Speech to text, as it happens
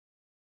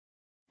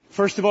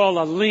First of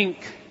all, a link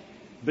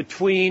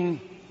between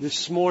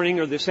this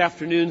morning or this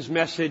afternoon's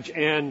message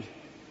and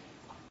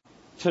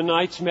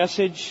tonight's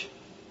message.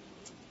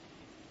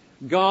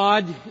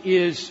 God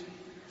is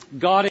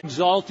God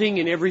exalting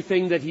in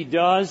everything that He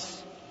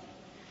does.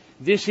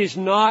 This is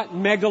not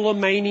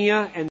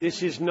megalomania, and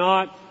this is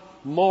not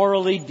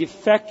morally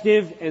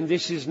defective, and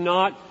this is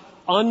not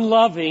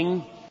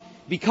unloving,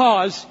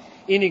 because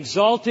in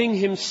exalting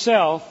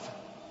Himself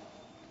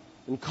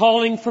and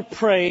calling for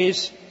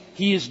praise,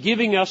 He is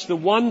giving us the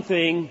one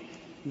thing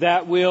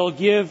that will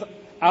give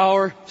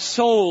our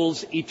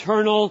souls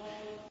eternal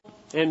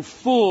and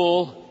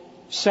full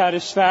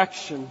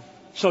satisfaction.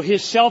 So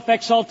His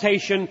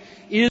self-exaltation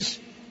is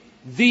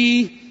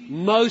the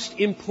most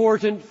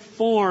important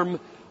form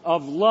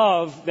of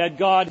love that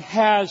God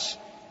has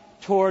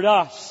toward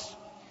us.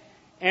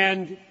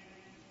 And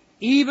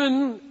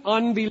even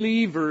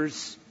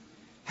unbelievers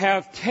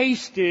have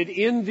tasted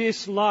in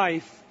this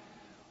life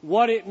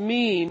what it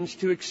means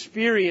to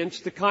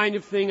experience the kind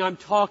of thing I'm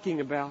talking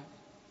about.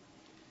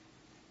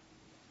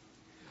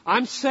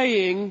 I'm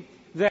saying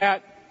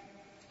that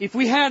if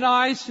we had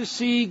eyes to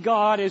see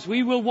God, as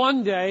we will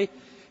one day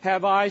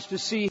have eyes to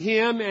see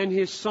Him and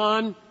His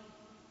Son,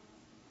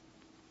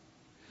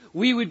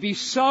 we would be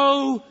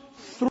so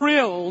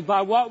thrilled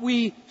by what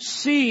we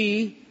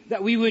see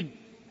that we would,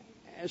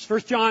 as 1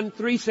 John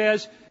 3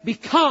 says,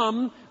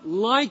 become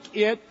like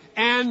it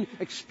and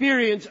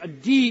experience a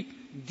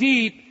deep,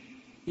 deep,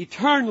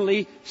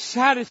 eternally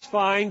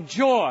satisfying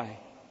joy.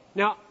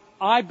 Now,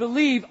 I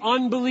believe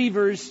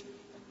unbelievers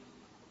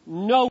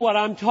know what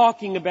I'm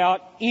talking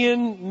about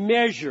in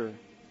measure,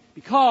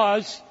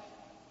 because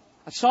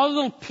I saw a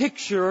little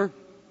picture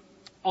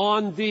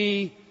on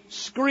the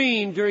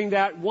screen during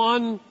that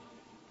one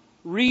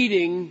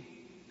reading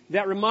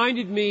that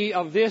reminded me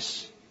of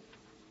this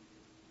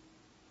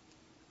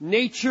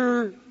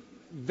Nature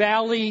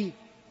Valley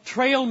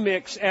trail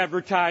mix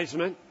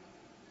advertisement,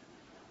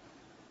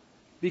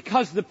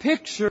 because the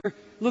picture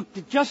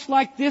looked just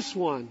like this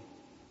one.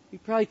 You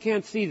probably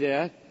can't see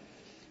that,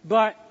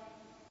 but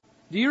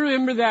do you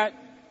remember that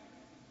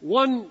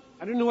one,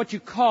 I don't know what you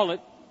call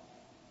it,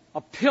 a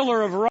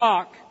pillar of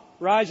rock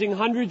rising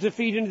hundreds of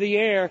feet into the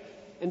air,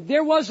 and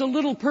there was a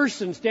little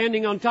person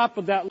standing on top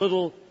of that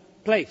little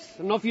place. I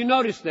don't know if you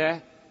noticed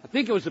that. I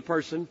think it was a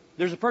person.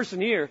 There's a person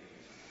here.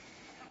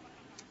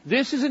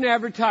 This is an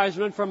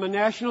advertisement from a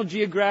National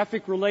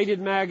Geographic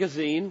related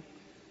magazine,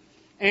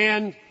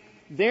 and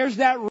there's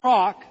that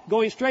rock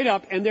going straight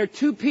up, and there are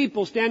two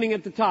people standing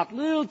at the top,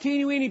 little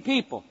teeny weeny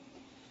people.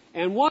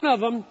 And one of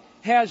them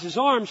has his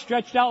arm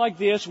stretched out like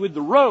this with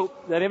the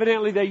rope that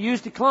evidently they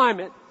used to climb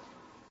it,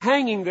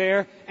 hanging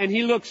there, and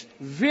he looks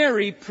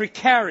very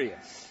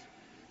precarious.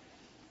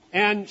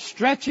 And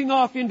stretching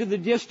off into the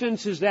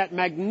distance is that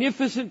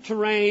magnificent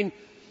terrain.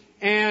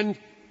 And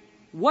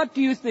what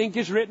do you think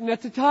is written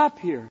at the top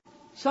here?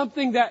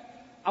 Something that,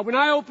 when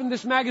I opened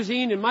this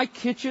magazine in my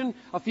kitchen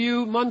a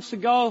few months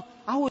ago,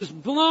 I was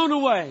blown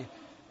away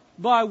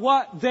by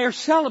what they're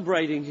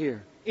celebrating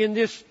here in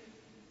this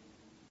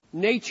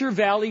Nature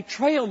Valley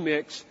trail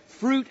mix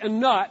fruit and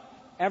nut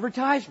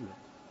advertisement.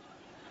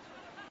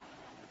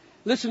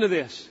 Listen to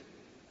this.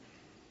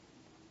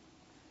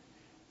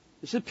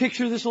 It's a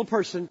picture of this little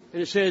person,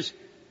 and it says,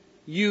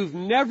 "You've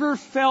never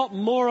felt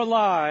more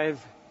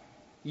alive.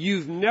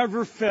 You've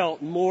never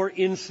felt more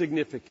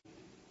insignificant."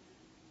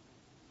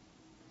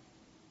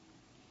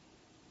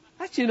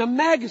 That's in a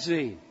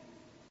magazine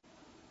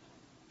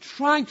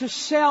trying to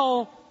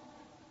sell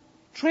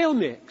trail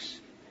mix.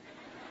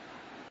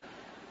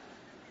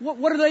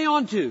 What are they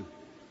on to?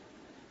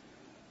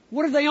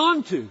 What are they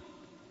on to?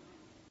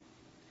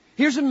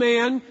 Here's a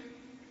man,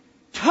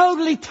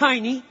 totally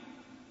tiny,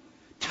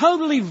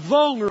 totally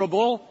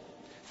vulnerable,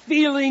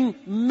 feeling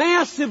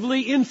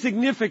massively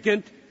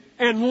insignificant,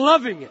 and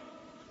loving it.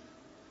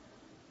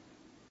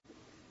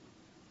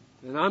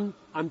 And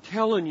I'm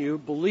telling you,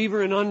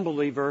 believer and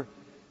unbeliever,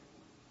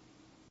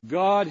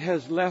 God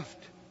has left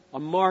a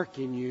mark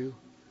in you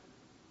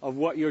of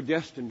what you're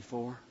destined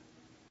for.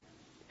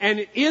 And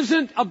it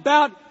isn't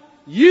about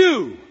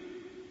you.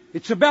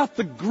 It's about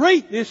the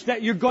greatness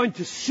that you're going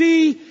to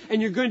see and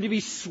you're going to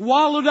be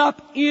swallowed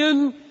up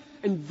in.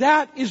 And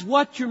that is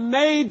what you're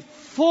made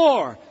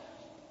for.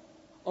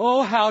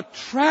 Oh, how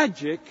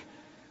tragic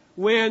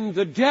when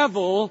the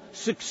devil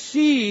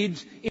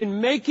succeeds in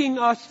making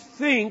us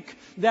think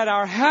that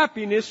our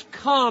happiness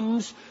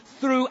comes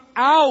through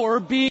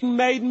our being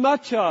made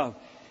much of.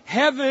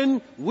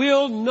 Heaven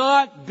will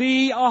not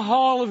be a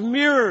hall of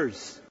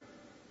mirrors.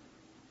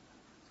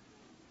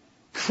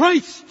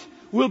 Christ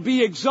will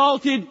be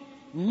exalted.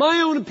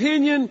 My own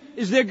opinion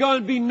is there are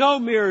going to be no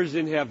mirrors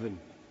in heaven.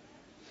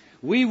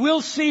 We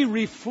will see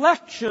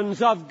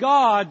reflections of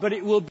God, but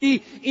it will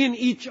be in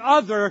each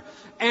other,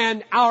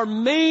 and our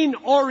main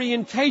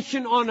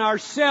orientation on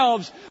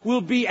ourselves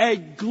will be a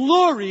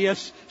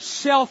glorious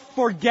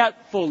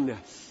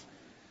self-forgetfulness.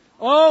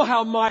 Oh,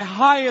 how my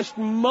highest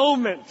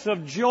moments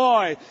of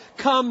joy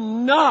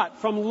come not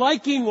from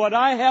liking what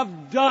I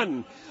have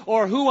done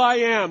or who I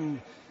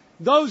am,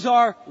 those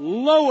are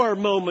lower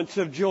moments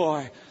of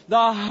joy.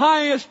 The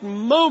highest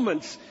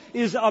moments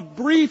is a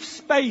brief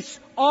space,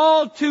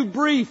 all too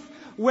brief,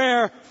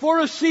 where for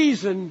a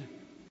season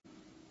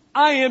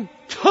I am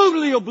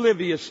totally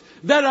oblivious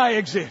that I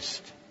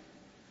exist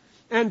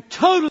and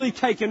totally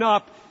taken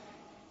up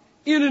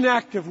in an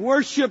act of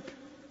worship,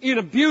 in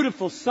a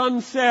beautiful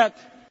sunset,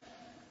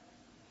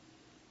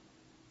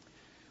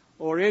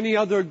 or any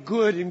other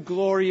good and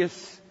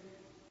glorious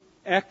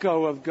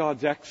echo of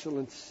God's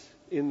excellence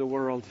in the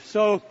world.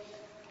 So,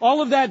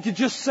 all of that to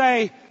just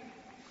say,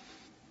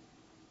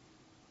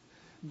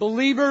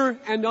 believer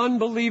and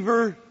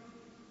unbeliever,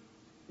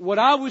 what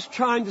I was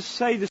trying to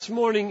say this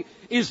morning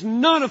is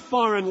not a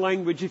foreign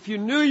language. If you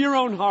knew your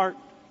own heart,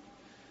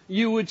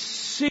 you would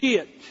see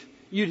it,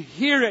 you'd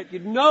hear it,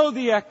 you'd know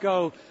the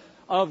echo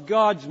of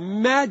God's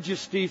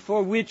majesty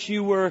for which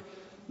you were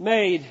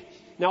made.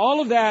 Now,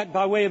 all of that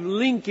by way of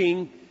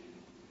linking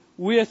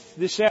with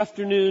this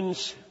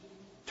afternoon's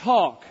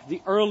talk,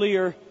 the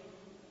earlier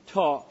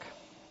talk.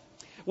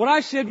 What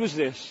I said was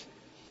this: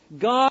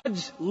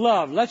 God's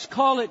love, let's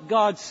call it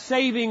God's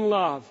saving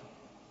love.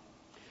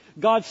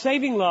 God's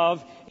saving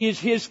love is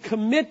His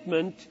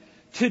commitment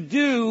to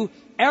do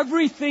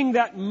everything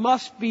that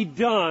must be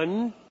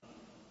done,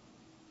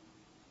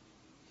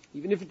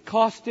 even if it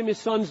cost Him His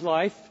Son's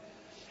life.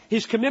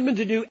 His commitment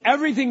to do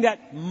everything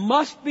that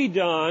must be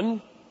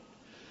done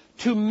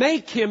to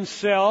make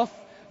Himself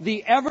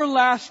the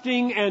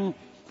everlasting and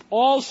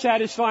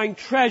all-satisfying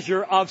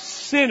treasure of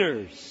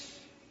sinners.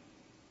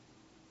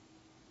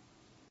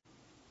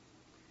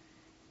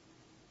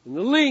 And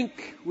the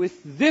link with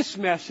this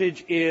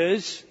message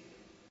is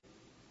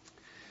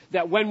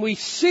that when we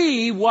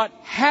see what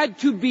had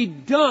to be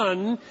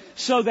done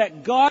so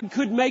that God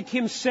could make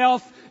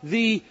Himself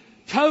the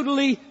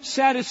totally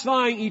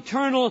satisfying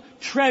eternal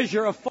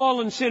treasure of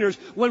fallen sinners,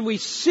 when we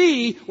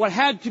see what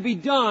had to be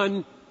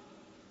done,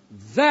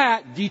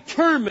 that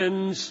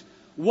determines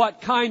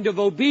what kind of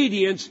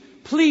obedience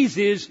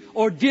pleases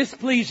or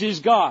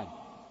displeases God.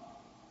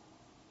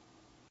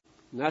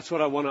 And that's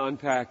what I want to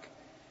unpack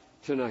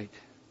tonight.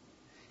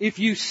 If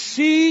you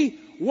see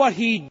what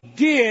He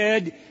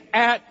did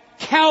at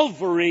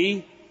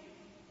Calvary,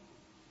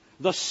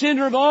 the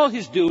center of all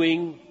His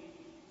doing,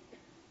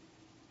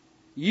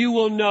 you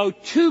will know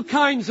two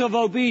kinds of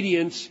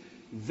obedience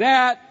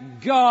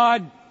that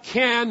God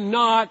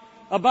cannot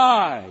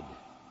abide,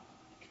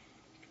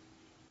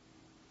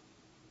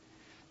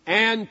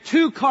 and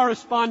two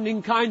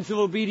corresponding kinds of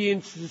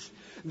obediences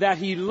that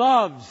He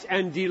loves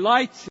and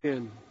delights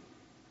in.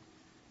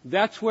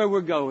 That's where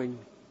we're going.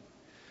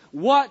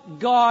 What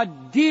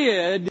God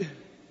did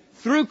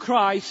through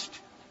Christ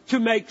to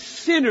make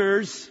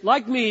sinners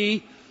like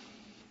me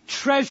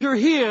treasure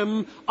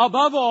Him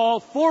above all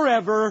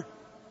forever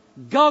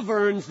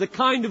governs the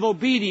kind of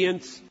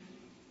obedience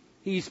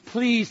He's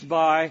pleased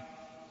by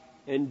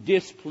and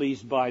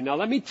displeased by. Now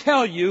let me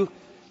tell you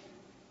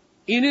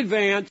in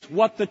advance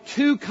what the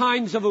two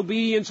kinds of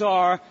obedience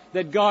are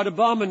that God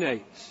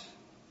abominates.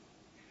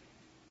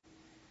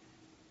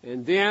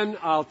 And then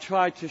I'll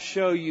try to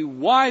show you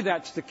why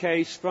that's the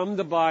case from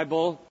the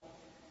Bible.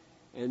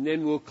 And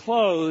then we'll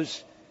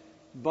close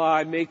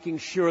by making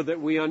sure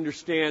that we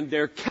understand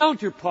their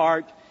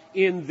counterpart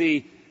in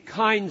the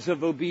kinds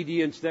of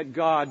obedience that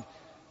God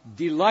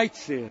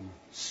delights in,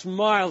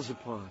 smiles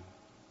upon.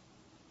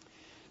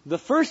 The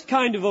first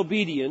kind of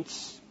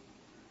obedience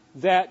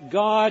that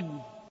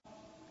God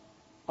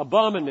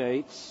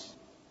abominates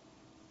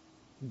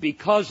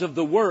because of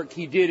the work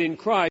He did in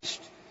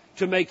Christ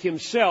to make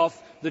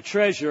Himself the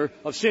treasure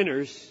of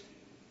sinners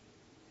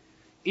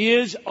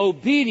is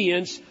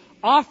obedience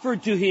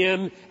offered to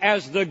Him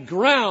as the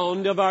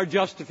ground of our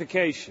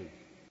justification.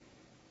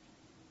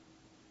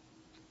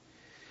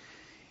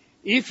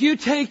 If you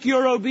take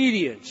your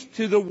obedience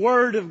to the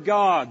Word of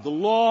God, the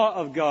law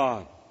of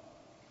God,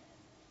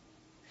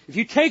 if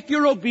you take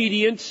your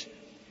obedience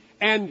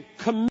and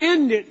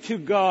commend it to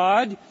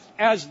God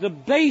as the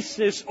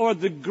basis or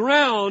the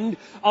ground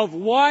of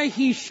why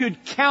He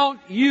should count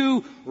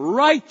you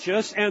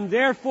righteous and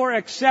therefore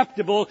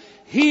acceptable,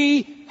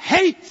 He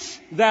hates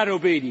that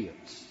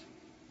obedience,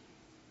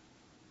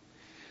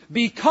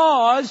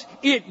 because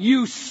it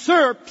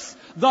usurps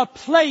the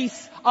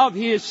place of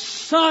His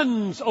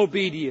Son's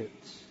obedience.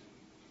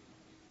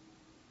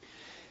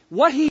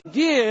 What He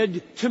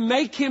did to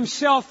make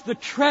Himself the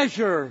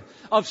treasure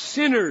of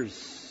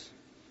sinners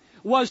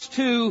was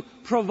to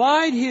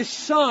provide His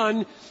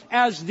Son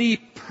as the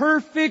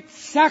perfect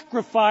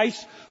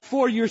sacrifice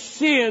for your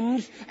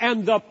sins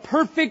and the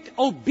perfect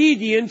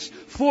obedience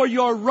for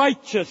your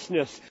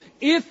righteousness.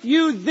 If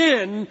you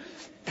then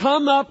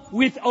come up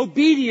with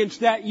obedience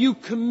that you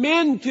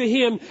commend to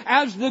Him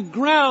as the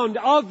ground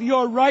of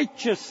your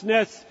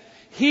righteousness,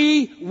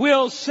 He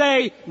will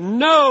say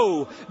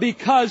no,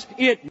 because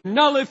it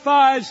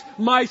nullifies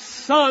my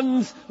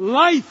Son's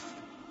life.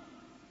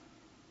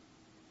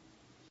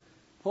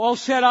 Paul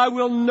said, I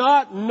will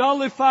not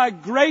nullify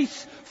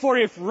grace, for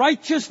if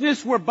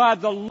righteousness were by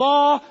the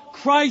law,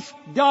 Christ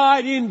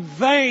died in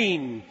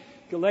vain.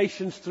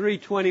 Galatians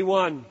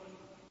 3:21.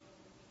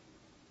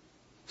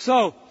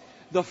 So,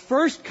 the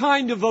first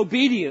kind of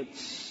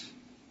obedience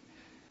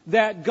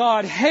that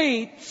God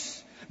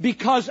hates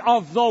because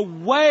of the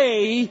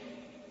way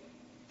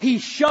He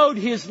showed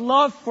His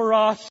love for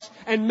us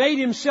and made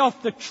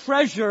Himself the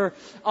treasure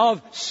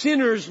of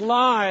sinners'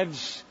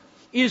 lives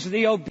is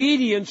the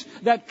obedience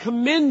that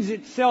commends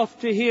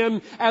itself to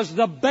Him as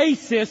the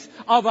basis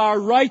of our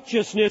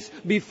righteousness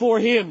before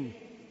Him.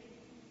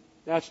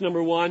 That's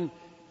number one.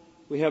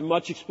 We have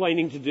much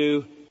explaining to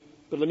do,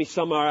 but let me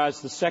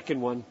summarize the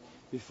second one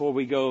before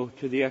we go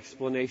to the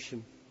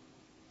explanation.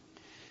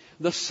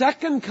 The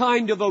second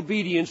kind of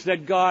obedience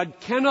that God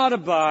cannot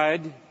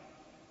abide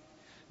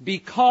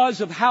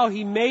because of how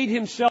He made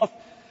Himself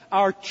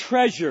our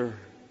treasure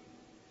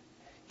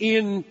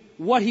in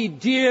what He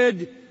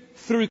did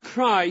through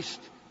Christ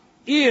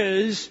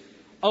is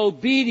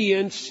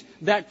obedience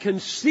that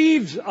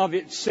conceives of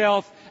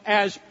itself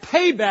as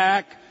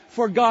payback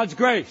for God's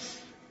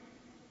grace.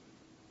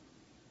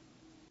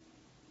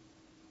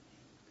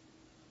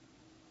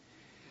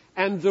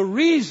 And the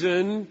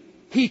reason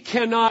He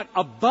cannot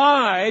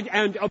abide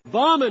and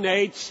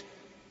abominates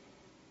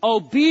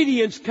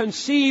obedience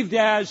conceived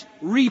as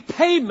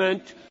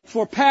repayment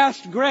for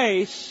past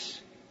grace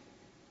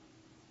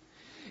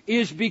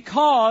is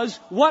because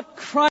what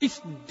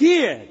Christ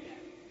did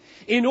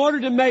in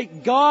order to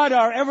make God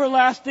our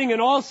everlasting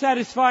and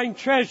all-satisfying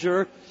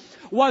treasure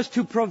was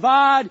to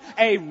provide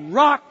a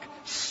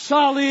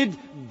rock-solid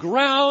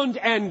ground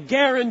and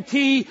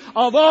guarantee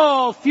of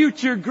all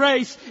future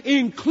grace,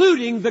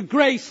 including the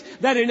grace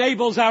that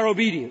enables our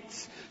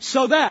obedience.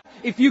 So that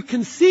if you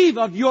conceive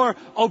of your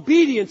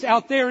obedience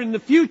out there in the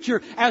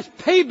future as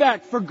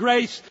payback for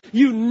grace,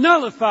 you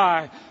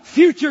nullify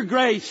future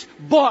grace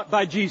bought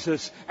by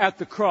Jesus at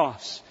the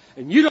cross.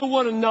 And you don't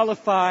want to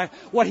nullify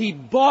what He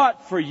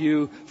bought for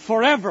you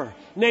forever.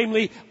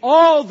 Namely,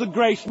 all the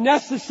grace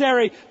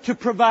necessary to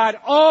provide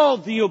all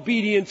the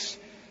obedience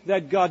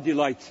that God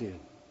delights in.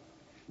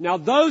 Now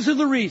those are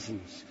the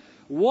reasons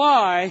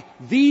why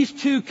these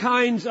two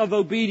kinds of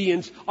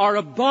obedience are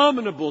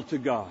abominable to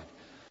God.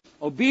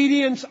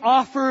 Obedience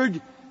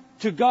offered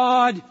to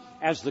God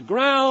as the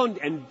ground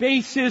and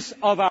basis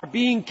of our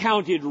being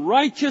counted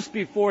righteous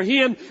before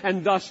Him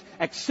and thus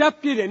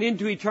accepted and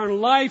into eternal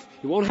life.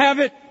 You won't have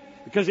it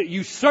because it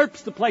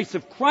usurps the place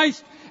of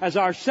Christ as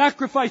our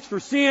sacrifice for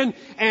sin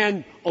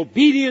and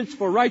obedience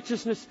for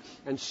righteousness.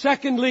 And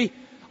secondly,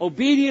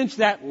 obedience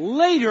that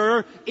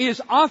later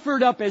is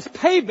offered up as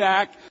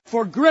payback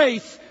for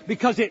grace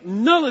because it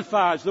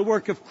nullifies the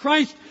work of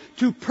Christ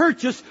to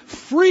purchase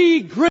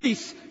free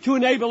grace to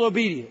enable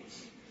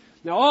obedience.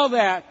 Now all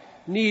that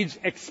needs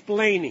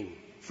explaining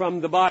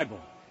from the Bible.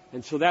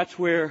 And so that's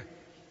where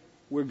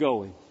we're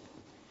going.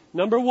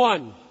 Number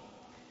one,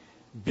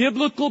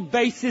 biblical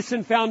basis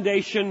and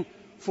foundation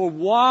for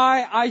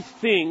why I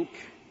think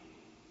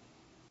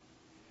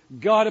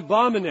God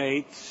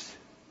abominates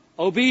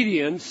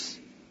obedience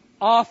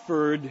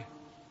offered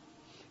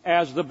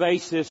as the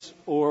basis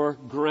or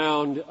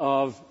ground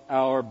of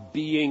our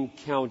being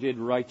counted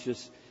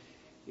righteous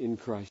in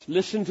Christ.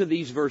 Listen to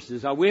these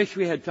verses. I wish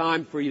we had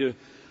time for you to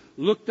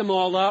look them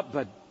all up,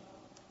 but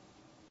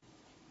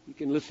you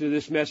can listen to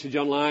this message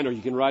online or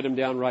you can write them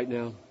down right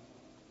now.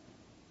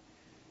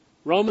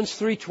 Romans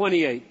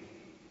 3:28.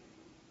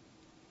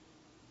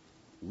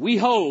 We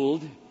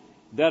hold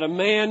that a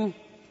man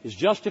is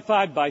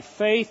justified by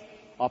faith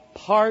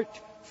apart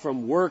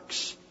from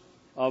works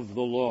of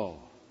the law.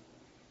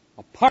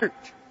 Apart.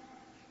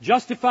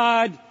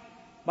 Justified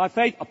by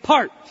faith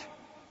apart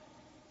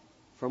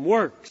from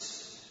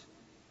works.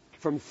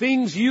 From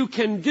things you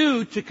can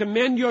do to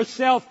commend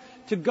yourself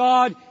to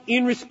God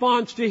in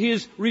response to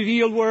His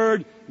revealed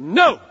word.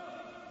 No!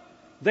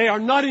 They are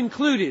not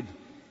included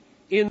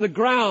in the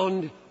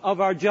ground of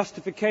our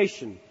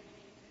justification.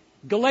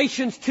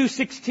 Galatians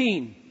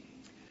 2:16.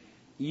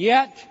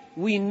 Yet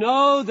we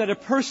know that a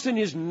person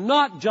is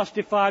not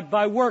justified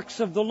by works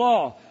of the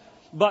law,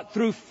 but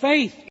through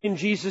faith in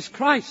Jesus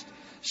Christ.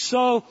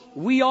 So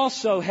we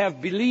also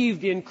have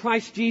believed in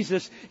Christ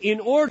Jesus in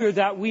order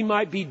that we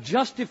might be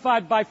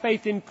justified by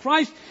faith in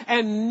Christ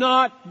and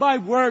not by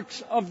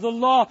works of the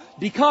law,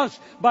 because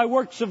by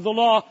works of the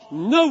law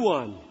no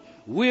one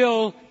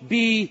will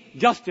be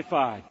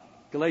justified.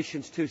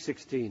 Galatians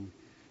 2:16.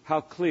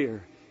 How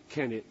clear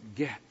can it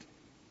get?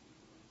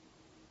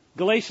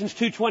 Galatians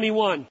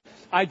 2:21.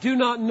 I do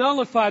not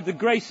nullify the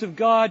grace of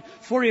God,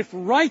 for if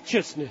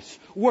righteousness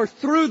were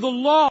through the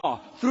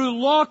law, through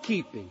law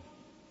keeping,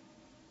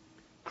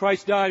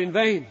 Christ died in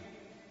vain.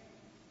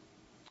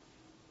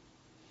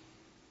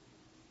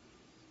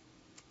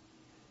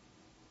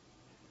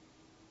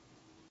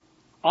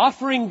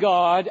 Offering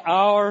God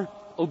our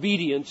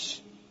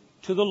obedience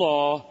to the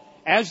law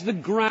as the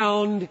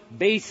ground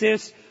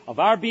basis of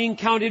our being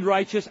counted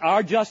righteous,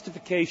 our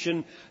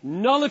justification,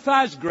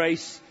 nullifies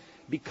grace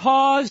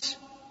because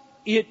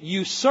it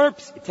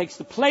usurps, it takes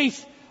the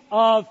place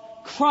of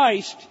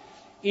Christ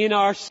in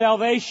our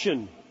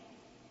salvation.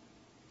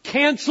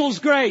 Cancels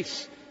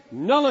grace,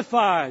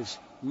 nullifies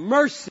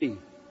mercy,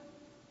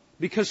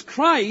 because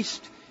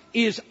Christ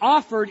is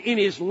offered in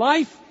His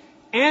life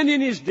and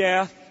in His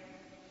death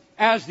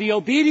as the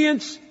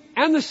obedience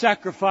and the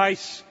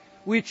sacrifice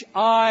which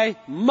I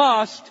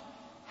must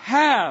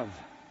have.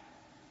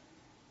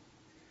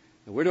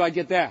 Now, where do I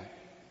get that?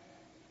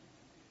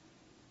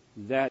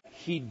 That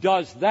He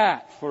does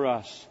that for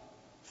us.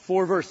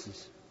 4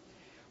 verses.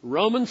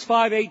 Romans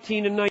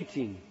 5:18 and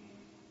 19.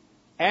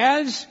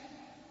 As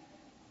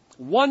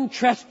one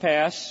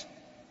trespass,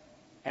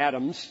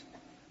 Adam's,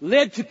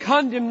 led to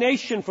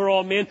condemnation for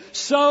all men,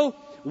 so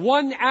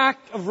one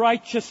act of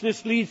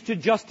righteousness leads to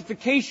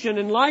justification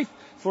and life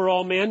for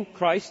all men,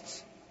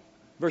 Christ's.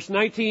 Verse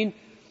 19,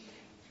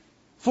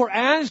 for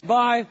as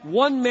by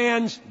one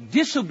man's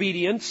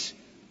disobedience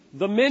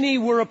the many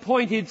were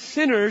appointed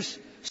sinners,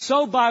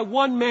 so by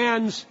one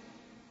man's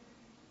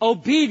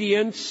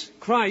obedience,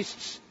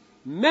 Christ's,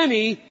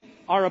 many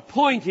are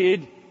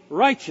appointed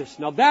righteous.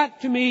 Now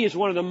that to me is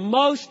one of the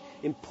most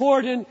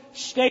important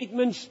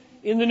statements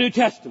in the New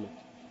Testament.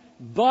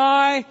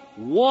 By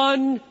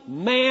one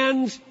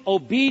man's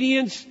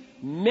obedience,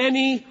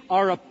 many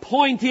are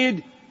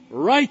appointed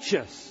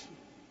righteous.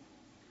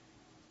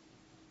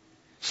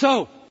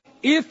 So,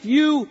 if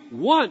you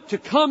want to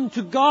come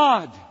to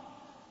God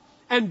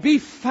and be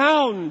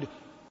found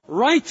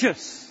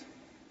righteous,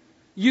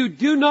 you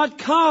do not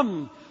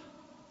come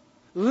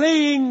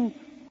laying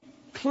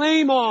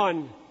claim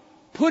on,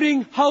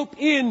 putting hope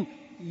in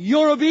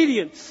your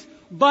obedience,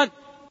 but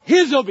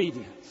His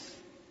obedience.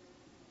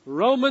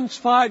 Romans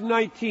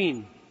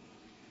 5:19.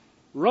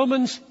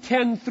 Romans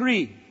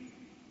 10:3.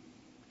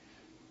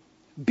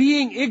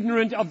 Being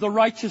ignorant of the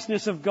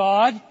righteousness of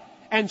God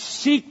and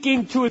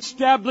seeking to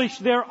establish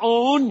their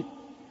own,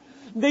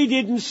 they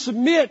didn't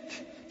submit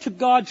to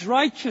God's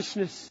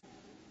righteousness.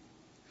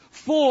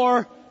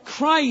 For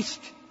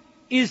Christ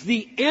is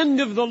the end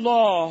of the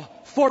law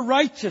for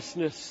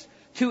righteousness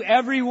to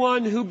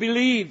everyone who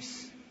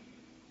believes.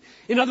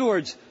 In other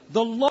words,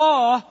 the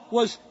law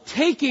was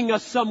taking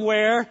us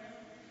somewhere,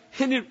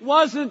 and it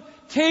wasn't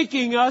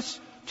taking us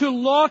to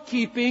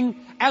law-keeping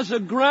as a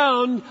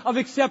ground of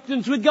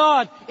acceptance with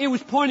God. It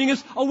was pointing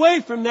us away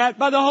from that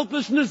by the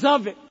hopelessness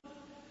of it.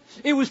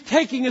 It was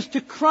taking us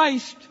to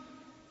Christ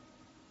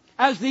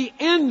as the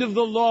end of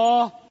the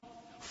law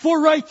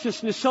for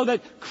righteousness, so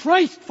that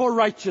Christ for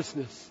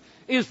righteousness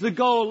is the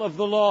goal of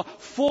the law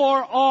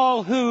for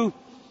all who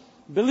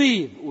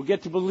believe. We'll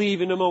get to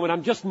believe in a moment.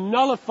 I'm just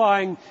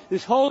nullifying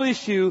this whole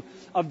issue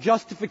of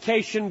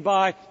justification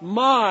by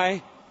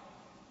my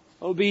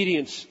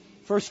obedience.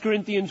 1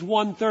 Corinthians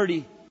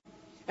 1:30.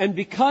 And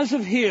because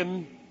of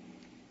Him,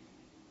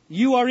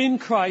 you are in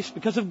Christ,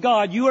 because of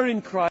God, you are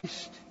in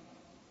Christ,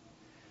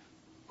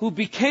 who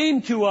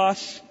became to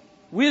us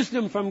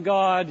wisdom from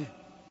God,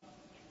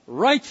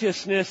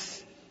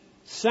 righteousness,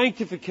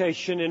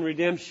 sanctification, and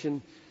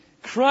redemption.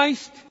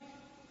 Christ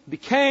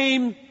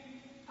became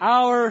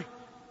our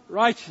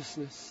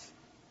righteousness.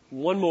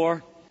 One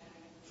more.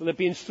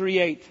 Philippians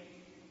 3:8.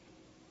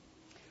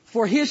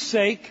 For His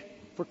sake,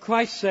 for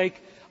Christ's sake,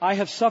 I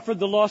have suffered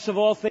the loss of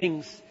all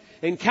things,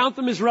 and count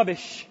them as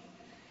rubbish,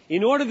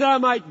 in order that I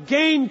might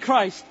gain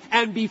Christ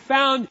and be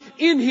found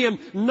in Him,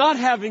 not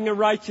having a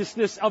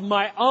righteousness of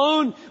my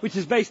own, which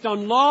is based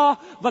on law,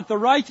 but the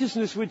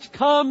righteousness which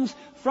comes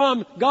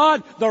from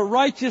God, the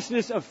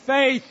righteousness of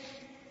faith.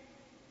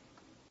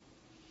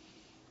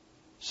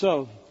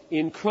 So,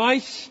 in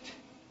Christ,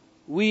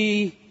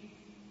 we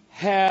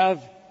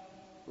have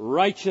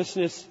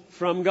righteousness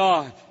from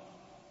God.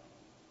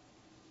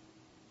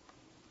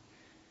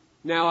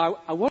 Now,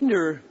 I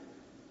wonder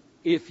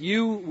if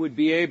you would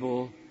be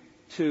able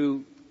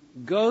to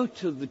go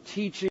to the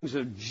teachings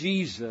of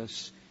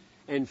Jesus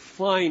and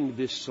find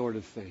this sort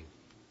of thing.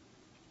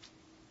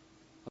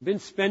 I've been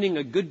spending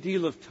a good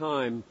deal of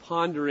time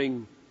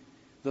pondering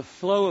the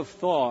flow of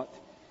thought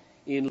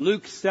in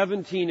Luke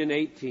 17 and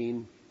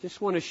 18.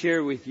 Just want to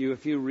share with you a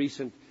few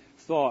recent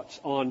thoughts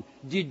on,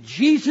 did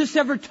Jesus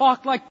ever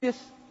talk like this?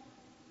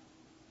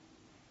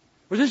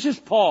 Or is this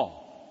just Paul?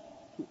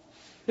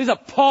 This is a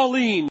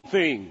Pauline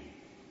thing.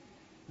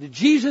 Did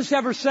Jesus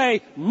ever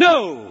say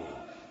no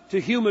to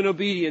human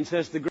obedience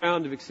as the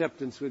ground of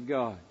acceptance with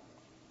God?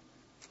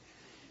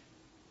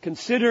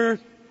 Consider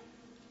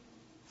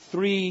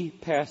 3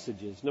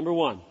 passages. Number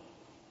 1.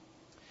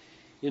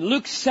 In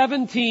Luke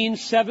 17,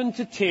 7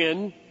 to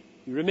 10,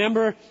 you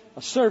remember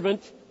a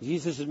servant,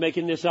 Jesus is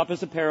making this up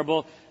as a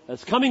parable,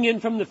 that's coming in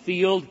from the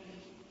field,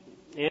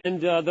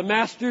 and the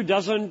master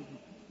doesn't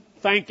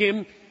thank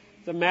him.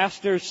 The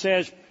master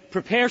says,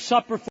 prepare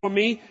supper for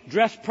me,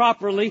 dress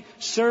properly,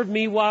 serve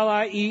me while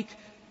I eat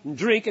and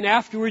drink, and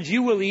afterwards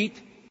you will eat.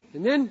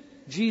 And then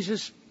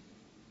Jesus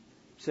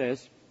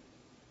says,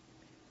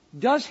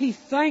 does he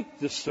thank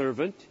the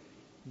servant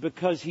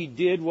because he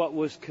did what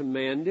was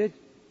commanded?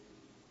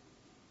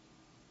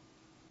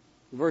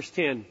 Verse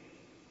 10.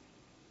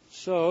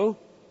 So,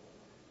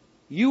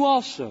 you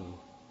also,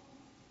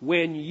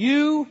 when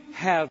you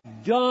have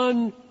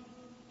done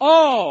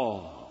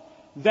all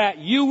that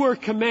you were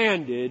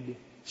commanded,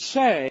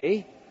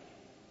 say,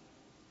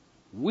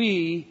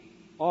 we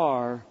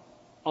are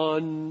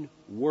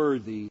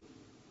unworthy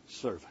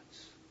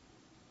servants.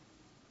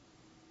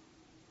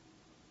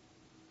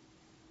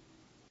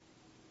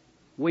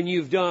 When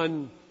you've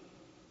done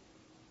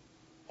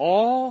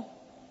all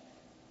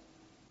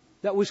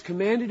that was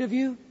commanded of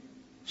you,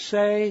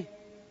 say,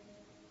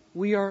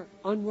 we are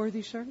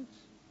unworthy servants.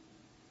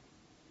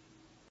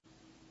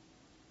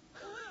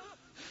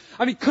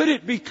 I mean, could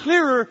it be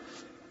clearer?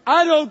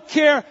 I don't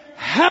care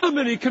how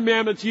many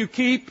commandments you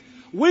keep.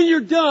 When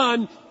you're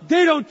done,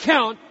 they don't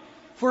count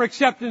for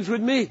acceptance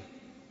with me.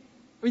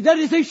 I mean, that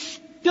is a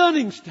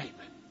stunning statement.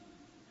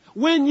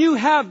 When you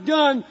have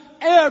done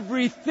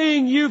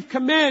everything you've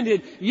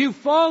commanded, you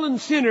fallen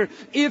sinner,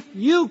 if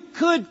you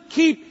could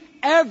keep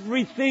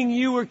everything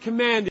you were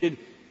commanded,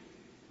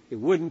 it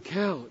wouldn't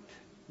count.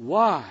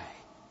 Why?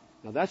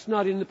 Now that's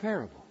not in the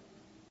parable,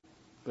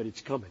 but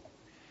it's coming.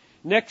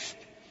 Next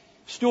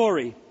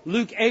story,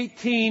 Luke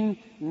 18,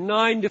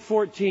 9 to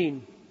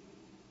 14.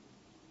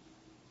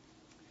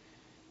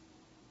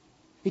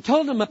 He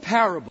told them a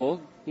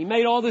parable. He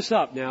made all this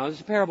up now. This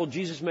is a parable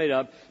Jesus made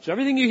up. So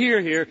everything you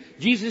hear here,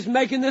 Jesus is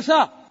making this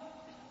up.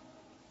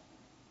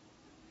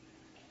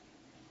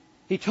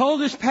 He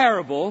told this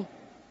parable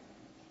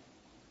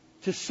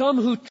to some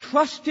who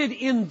trusted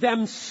in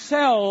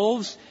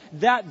themselves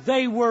that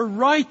they were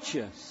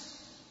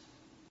righteous.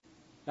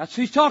 That's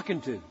who he's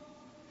talking to.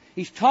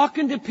 He's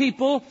talking to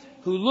people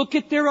who look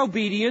at their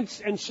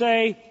obedience and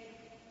say,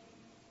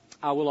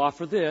 I will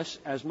offer this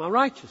as my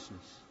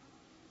righteousness.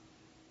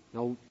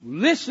 Now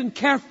listen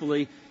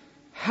carefully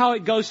how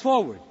it goes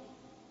forward.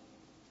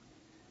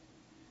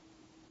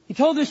 He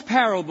told this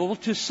parable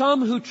to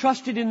some who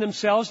trusted in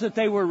themselves that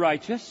they were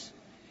righteous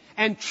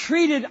and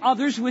treated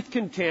others with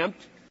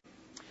contempt.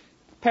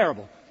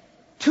 Parable.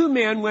 2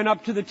 men went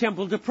up to the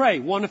temple to pray.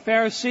 One a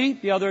Pharisee,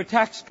 the other a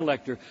tax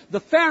collector.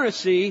 The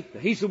Pharisee,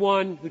 he's the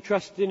one who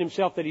trusted in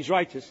himself that he's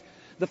righteous.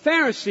 The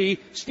Pharisee,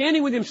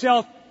 standing with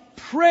himself,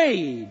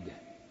 prayed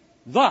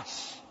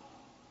thus,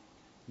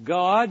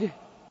 God,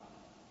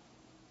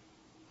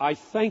 I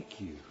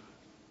thank you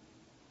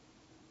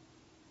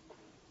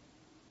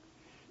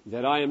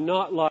that I am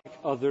not like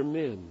other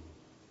men,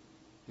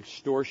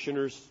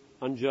 extortioners,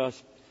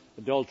 unjust,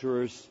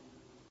 adulterers.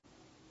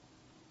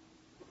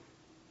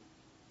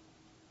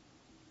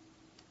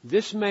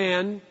 This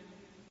man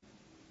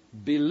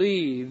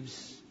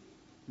believes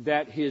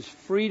that his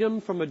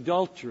freedom from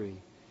adultery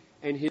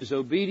and his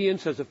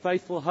obedience as a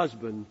faithful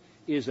husband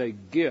is a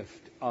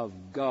gift of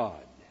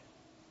God.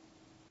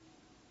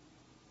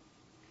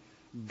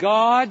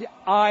 God,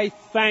 I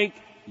thank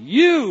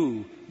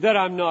you that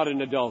I'm not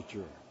an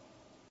adulterer.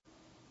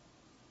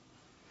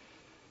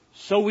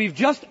 So we've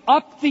just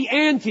upped the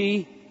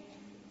ante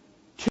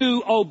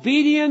to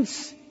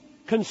obedience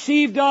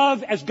conceived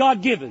of as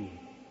God-given.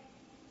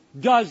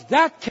 Does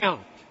that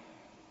count?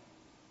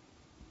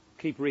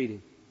 Keep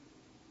reading.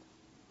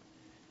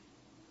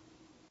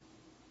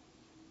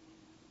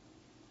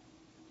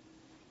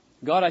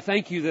 God, I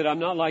thank you that I'm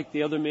not like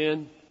the other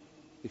men,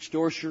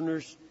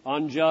 extortioners,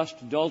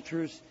 unjust,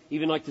 adulterers,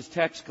 even like this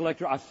tax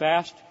collector. I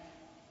fast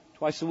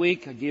twice a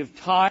week. I give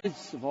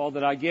tithes of all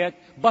that I get.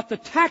 But the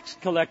tax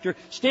collector,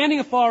 standing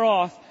afar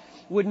off,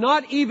 would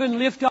not even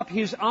lift up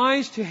his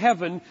eyes to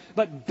heaven,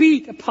 but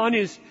beat upon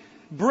his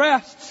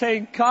breast,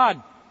 saying,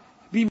 God,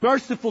 be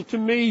merciful to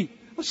me,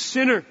 a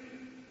sinner.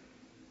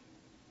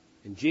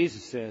 And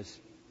Jesus says,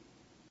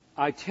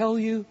 I tell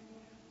you,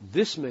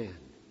 this man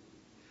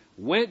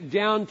went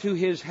down to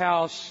his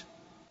house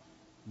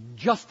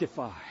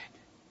justified,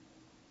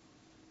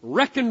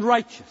 reckoned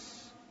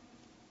righteous,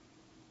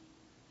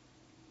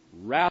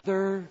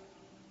 rather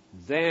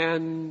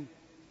than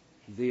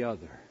the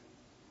other.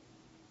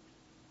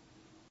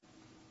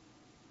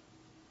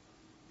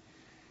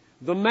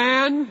 The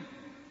man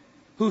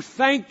who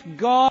thanked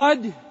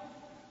God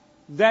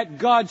that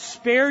God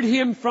spared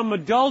him from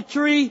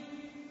adultery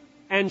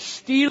and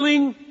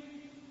stealing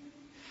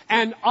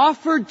and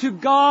offered to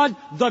God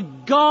the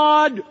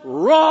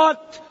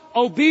God-wrought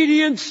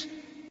obedience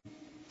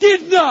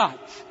did not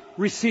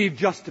receive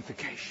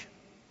justification.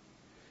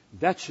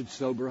 That should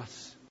sober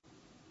us.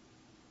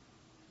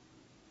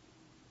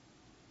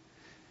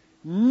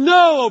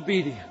 No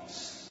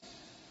obedience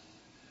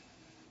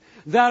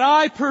that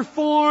I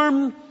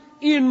perform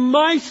in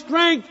my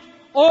strength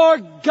or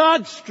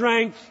God's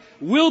strength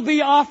will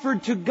be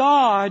offered to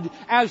God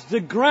as the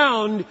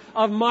ground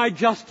of my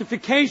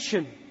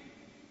justification.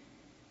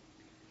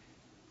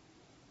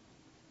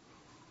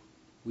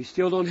 We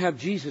still don't have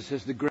Jesus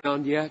as the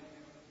ground yet,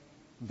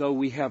 though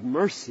we have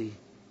mercy.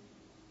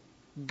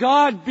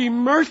 God be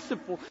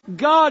merciful.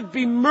 God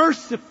be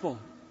merciful.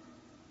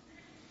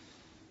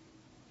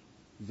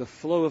 The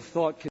flow of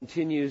thought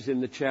continues in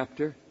the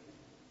chapter.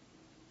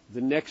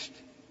 The next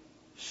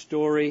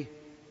story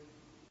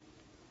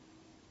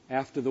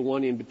after the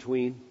one in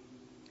between,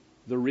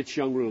 the rich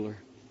young ruler.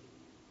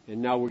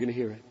 And now we're going to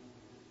hear it.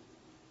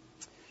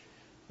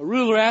 A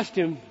ruler asked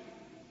him,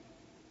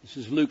 this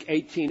is Luke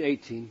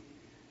 18:18,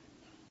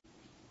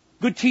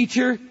 Good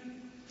teacher,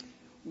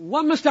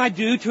 what must I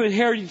do to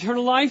inherit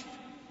eternal life?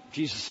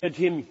 Jesus said to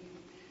him,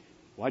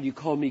 Why do you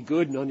call me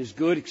good? None is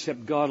good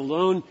except God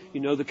alone.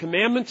 You know the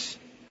commandments.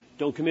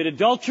 Don't commit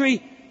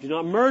adultery. Do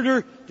not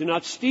murder. Do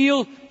not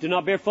steal. Do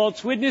not bear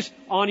false witness.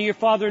 Honor your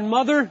father and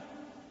mother.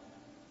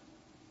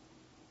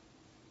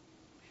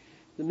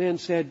 The man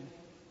said,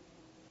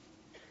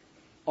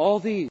 all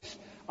these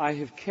I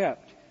have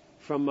kept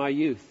from my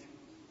youth.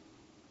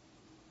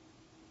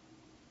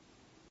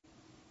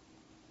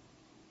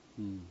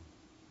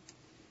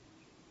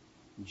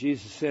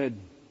 Jesus said,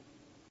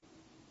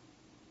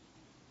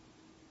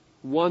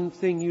 one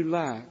thing you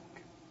lack.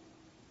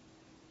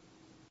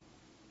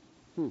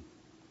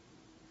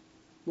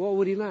 What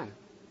would he lack?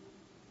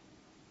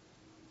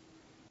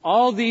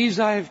 All these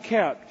I have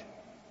kept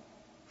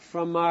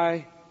from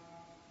my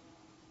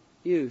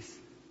youth.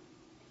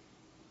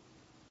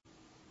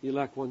 You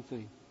lack one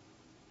thing.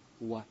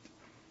 What?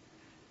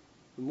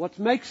 And what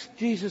makes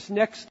Jesus'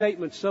 next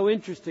statement so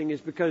interesting is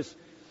because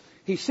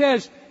he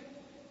says,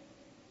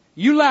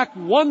 you lack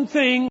one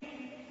thing,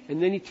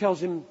 and then he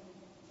tells him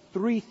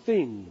 3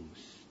 things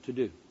to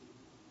do.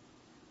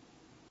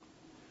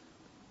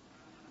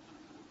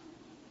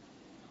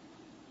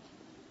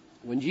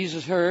 When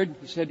Jesus heard,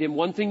 he said to him,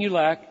 one thing you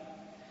lack,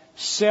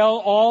 sell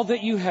all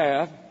that you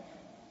have,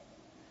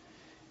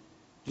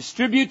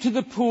 distribute to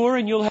the poor,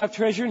 and you'll have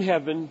treasure in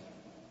heaven.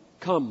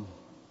 Come,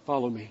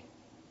 follow me.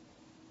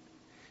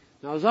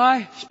 Now, as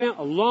I spent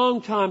a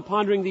long time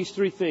pondering these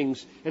 3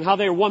 things and how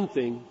they're one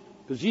thing,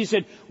 because Jesus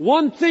said,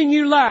 one thing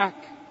you lack,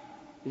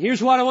 and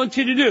here's what I want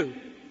you to do.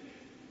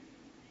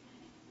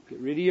 Get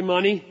rid of your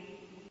money,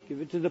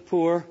 give it to the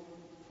poor,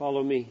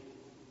 follow me.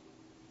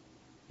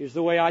 Here's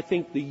the way I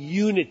think the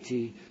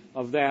unity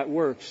of that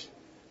works.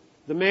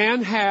 The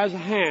man has a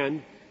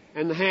hand,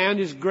 and the hand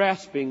is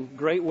grasping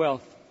great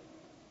wealth.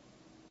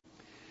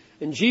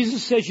 And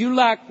Jesus says, you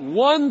lack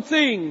one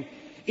thing.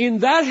 In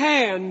that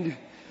hand,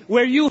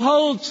 where you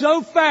hold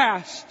so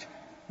fast,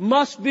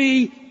 must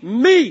be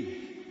me.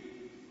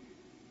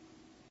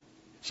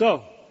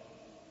 So,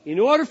 in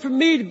order for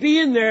me to be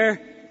in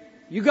there,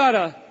 you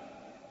gotta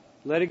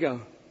let it go.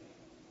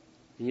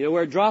 And you know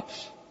where it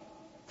drops?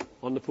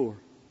 On the poor.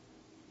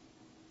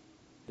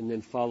 And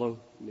then follow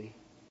me.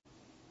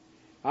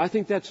 I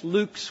think that's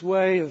Luke's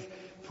way of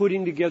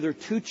putting together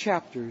 2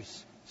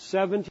 chapters,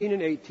 17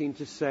 and 18,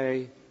 to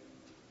say,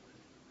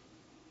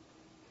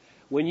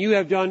 when you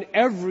have done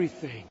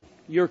everything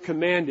you're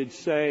commanded,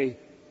 say,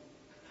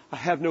 I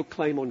have no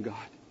claim on God.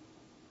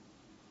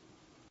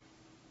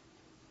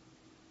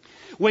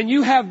 When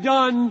you have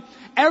done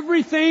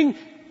everything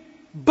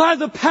by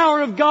the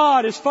power of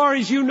God as far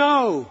as you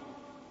know,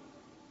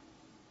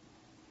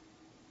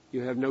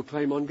 you have no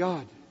claim on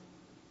God.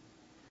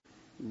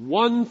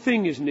 One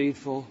thing is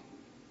needful.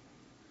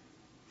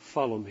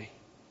 Follow me.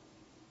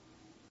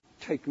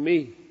 Take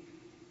me.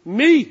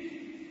 Me!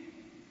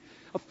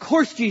 Of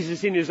course,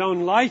 Jesus in His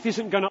own life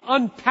isn't going to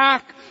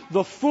unpack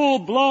the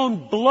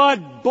full-blown,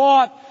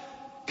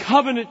 blood-bought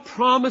covenant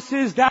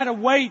promises that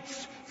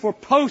awaits for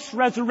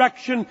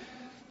post-resurrection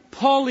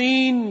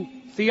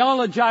Pauline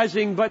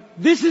theologizing, but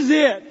this is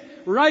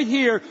it, right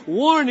here,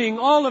 warning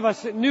all of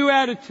us at New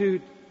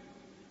Attitude.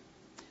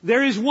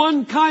 There is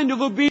one kind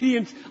of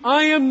obedience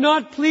I am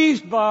not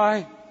pleased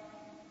by.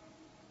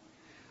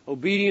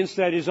 Obedience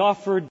that is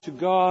offered to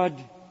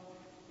God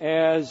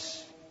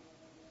as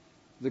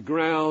the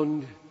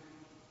ground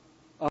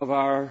of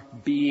our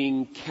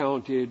being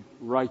counted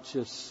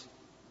righteous,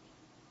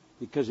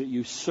 because it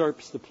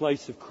usurps the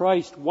place of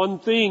Christ. One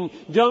thing,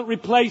 don't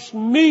replace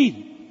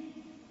me.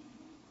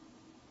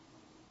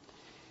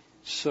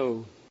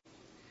 So,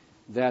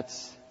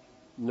 that's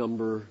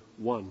number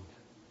 1.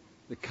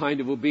 The kind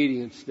of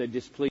obedience that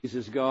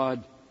displeases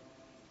God.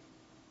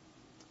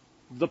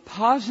 The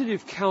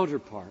positive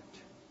counterpart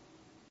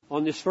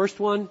on this first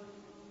one,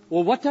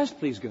 well, what does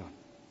please God?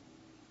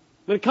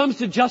 When it comes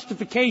to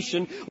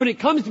justification, when it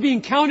comes to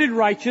being counted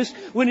righteous,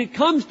 when it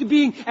comes to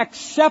being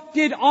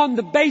accepted on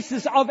the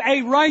basis of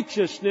a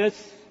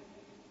righteousness,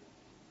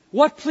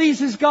 what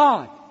pleases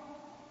God?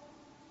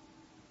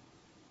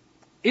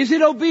 Is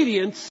it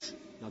obedience?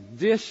 Now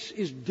this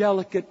is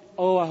delicate.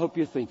 Oh, I hope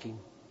you're thinking.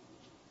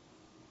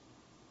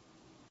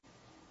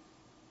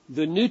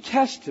 The New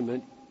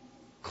Testament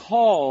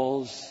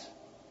calls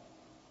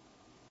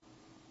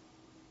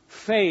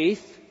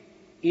faith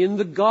in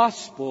the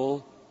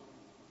gospel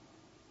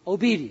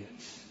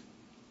obedience.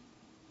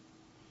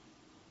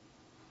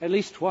 At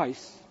least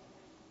twice.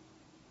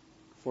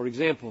 For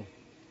example,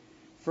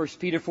 1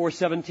 Peter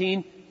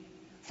 4:17,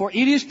 for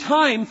it is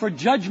time for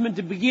judgment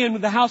to begin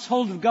with the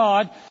household of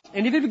God,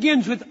 and if it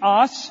begins with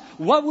us,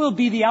 what will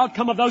be the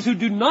outcome of those who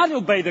do not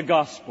obey the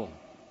gospel?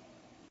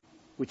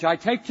 Which I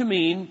take to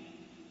mean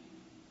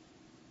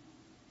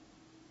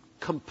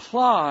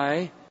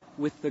comply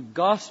with the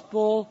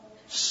gospel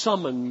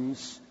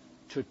summons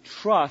to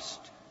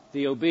trust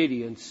the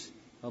obedience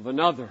of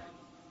another.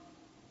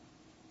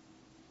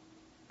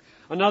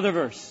 Another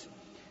verse,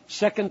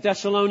 2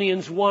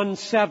 Thessalonians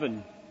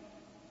 1:7.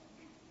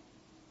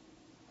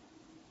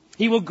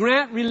 He will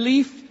grant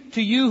relief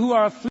to you who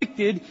are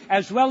afflicted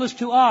as well as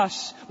to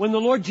us when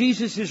the Lord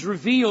Jesus is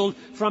revealed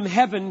from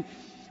heaven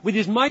with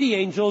His mighty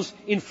angels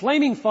in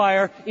flaming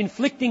fire,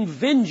 inflicting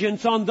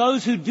vengeance on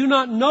those who do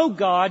not know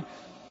God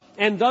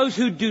and those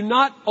who do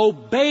not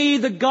obey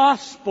the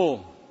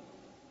gospel.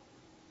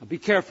 Now be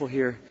careful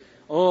here.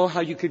 Oh,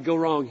 how you could go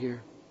wrong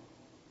here.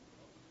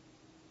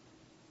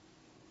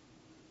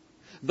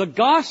 The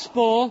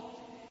gospel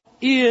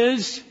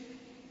is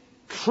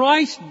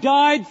Christ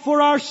died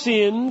for our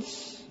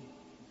sins.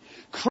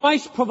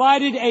 Christ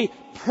provided a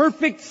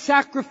perfect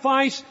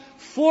sacrifice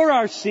for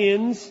our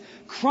sins.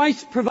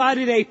 Christ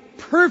provided a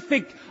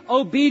perfect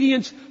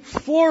obedience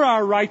for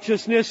our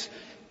righteousness.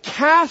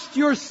 Cast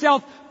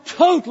yourself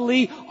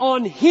totally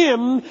on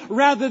Him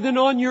rather than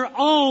on your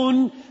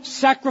own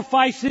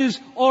sacrifices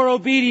or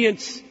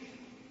obedience.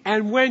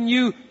 And when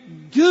you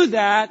do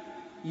that,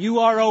 you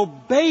are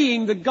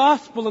obeying the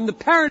gospel. And the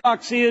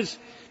paradox is,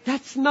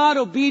 that's not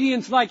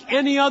obedience like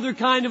any other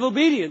kind of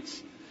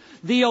obedience.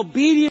 The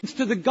obedience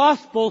to the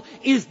gospel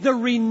is the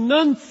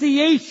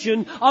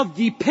renunciation of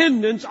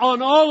dependence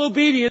on all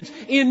obedience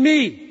in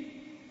me.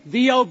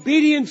 The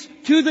obedience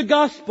to the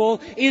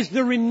gospel is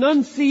the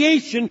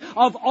renunciation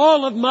of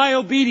all of my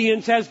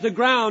obedience as the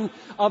ground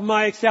of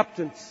my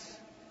acceptance.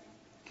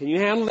 Can you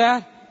handle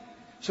that?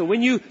 So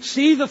when you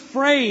see the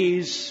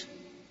phrase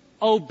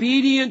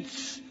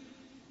obedience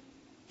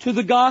to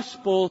the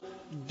gospel,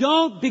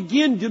 don't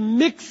begin to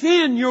mix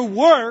in your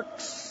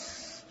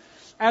works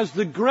as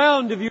the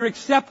ground of your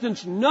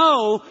acceptance.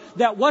 Know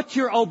that what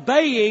you're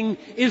obeying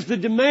is the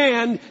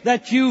demand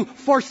that you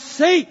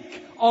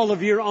forsake all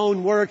of your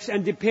own works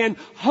and depend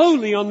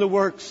wholly on the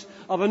works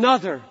of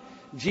another,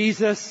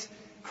 Jesus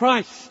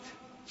Christ.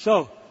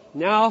 So,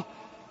 now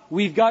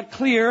we've got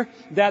clear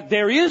that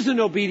there is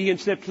an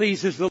obedience that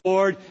pleases the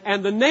Lord,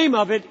 and the name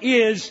of it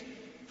is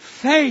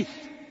faith.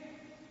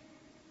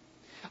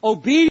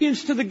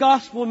 Obedience to the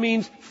gospel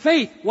means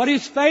faith. What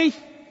is faith?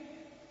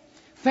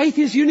 Faith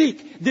is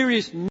unique. There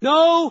is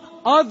no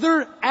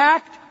other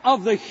act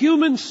of the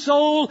human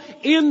soul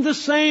in the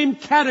same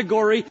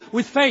category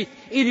with faith.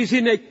 It is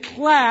in a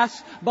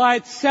class by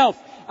itself.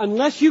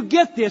 Unless you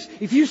get this,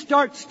 if you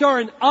start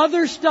stirring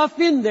other stuff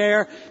in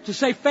there to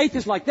say faith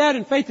is like that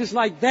and faith is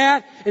like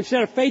that,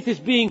 instead of faith as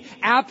being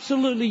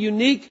absolutely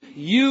unique,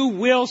 you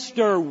will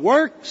stir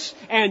works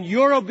and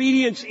your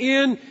obedience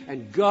in,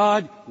 and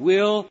God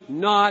will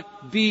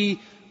not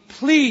be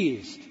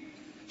pleased.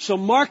 So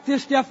mark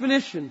this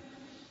definition.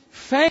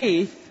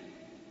 Faith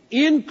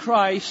in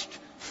Christ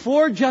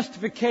for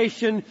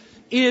justification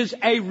is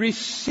a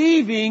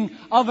receiving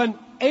of an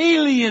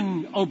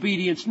alien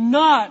obedience,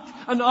 not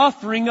an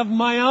offering of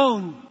my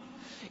own.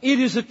 It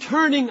is a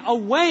turning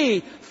away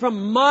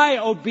from my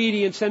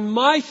obedience and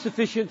my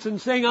sufficiency and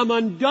saying, I'm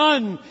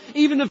undone.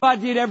 Even if I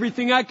did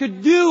everything I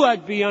could do,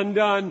 I'd be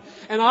undone.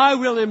 And I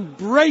will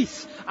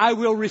embrace, I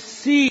will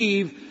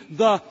receive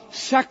the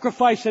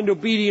sacrifice and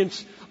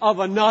obedience of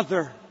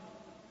another.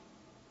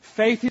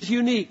 Faith is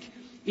unique.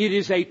 It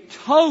is a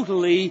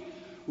totally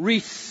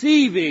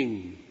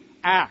receiving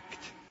act.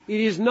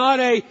 It is not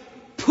a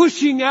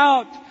pushing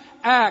out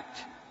act.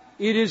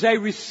 It is a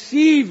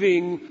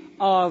receiving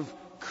of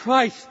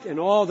Christ and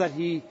all that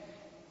He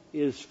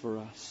is for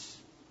us.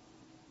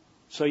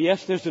 So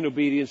yes, there's an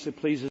obedience that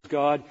pleases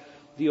God.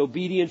 The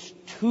obedience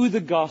to the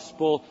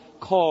gospel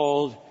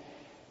called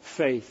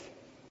faith.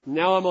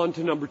 Now I'm on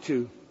to number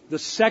 2. The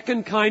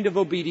second kind of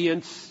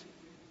obedience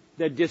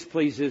that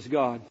displeases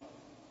God.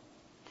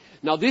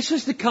 Now this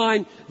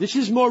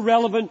is more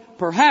relevant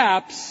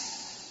perhaps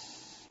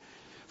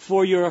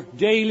for your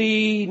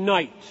daily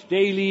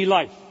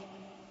life.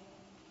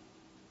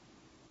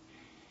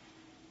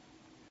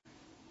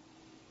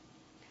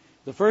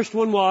 The first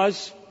one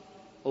was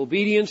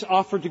obedience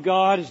offered to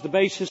God as the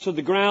basis of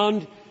the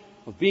ground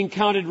of being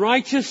counted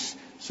righteous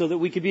so that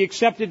we could be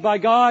accepted by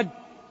God.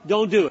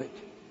 Don't do it.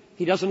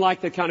 He doesn't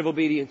like that kind of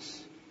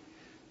obedience.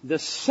 The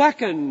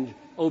second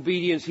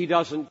obedience He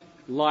doesn't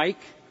like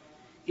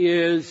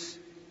is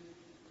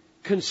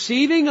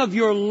conceiving of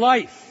your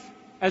life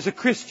as a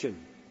Christian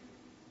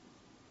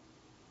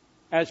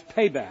as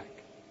payback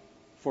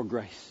for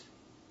grace.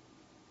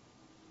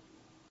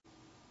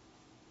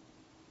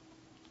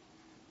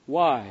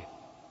 Why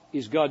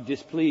is God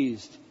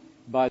displeased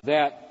by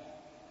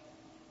that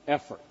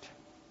effort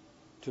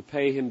to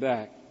pay Him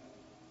back?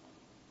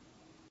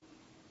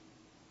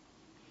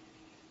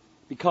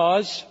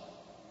 Because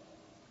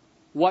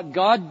what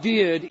God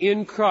did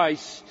in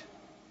Christ,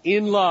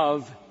 in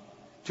love,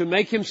 to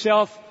make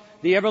Himself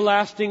the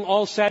everlasting,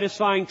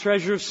 all-satisfying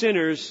treasure of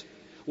sinners,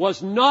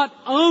 was not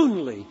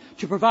only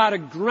to provide a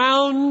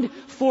ground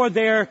for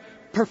their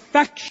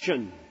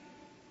perfection,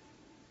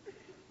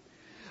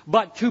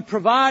 but to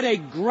provide a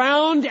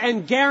ground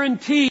and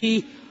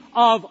guarantee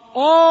of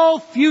all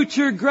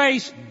future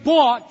grace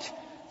bought,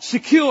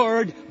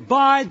 secured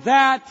by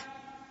that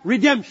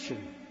redemption,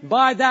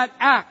 by that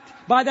act,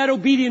 by that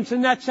obedience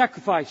and that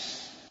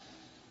sacrifice.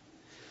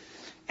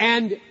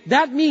 And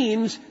that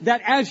means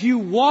that as you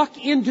walk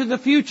into the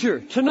future,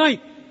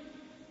 tonight,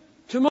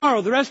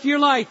 tomorrow, the rest of your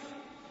life,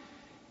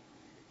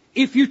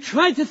 If you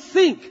try to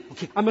think,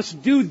 okay, I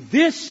must do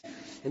this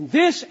and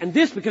this and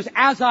this, because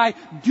as I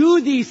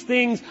do these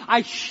things,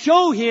 I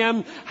show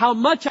Him how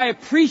much I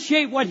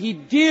appreciate what He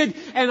did,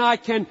 and I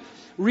can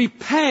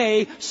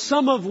repay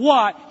some of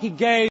what He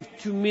gave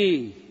to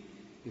me.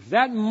 If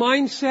that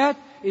mindset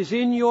is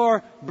in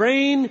your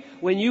brain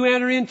when you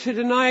enter into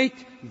tonight,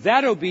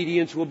 that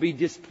obedience will be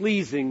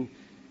displeasing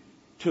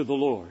to the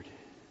Lord,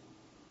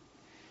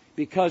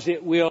 because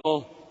it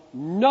will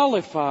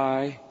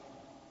nullify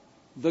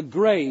the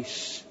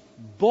grace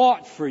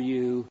bought for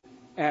you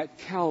at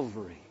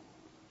Calvary.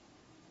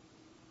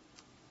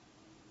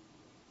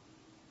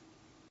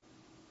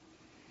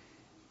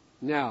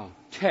 Now,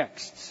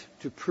 texts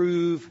to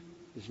prove,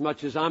 as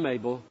much as I'm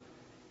able,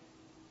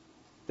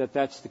 that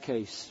that's the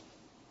case.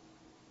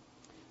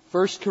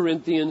 1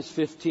 Corinthians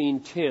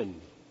 15:10.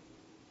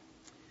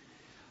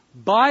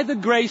 By the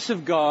grace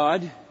of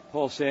God,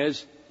 Paul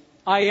says,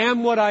 I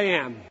am what I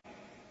am.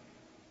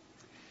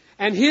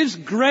 And His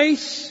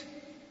grace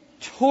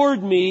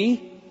toward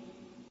me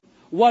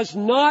was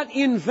not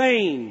in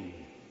vain,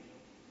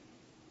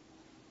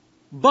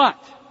 but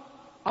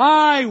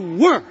I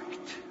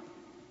worked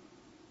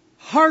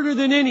harder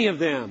than any of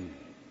them.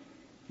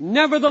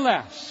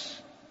 Nevertheless,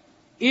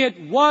 it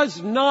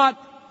was not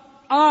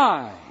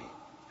I,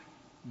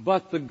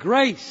 but the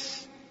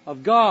grace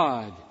of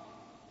God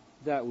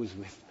that was with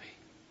me.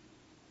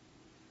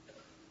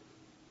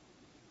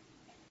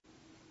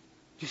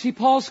 Do you see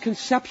Paul's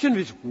conception of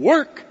his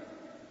work,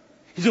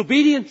 his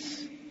obedience?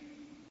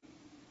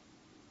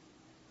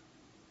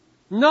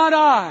 Not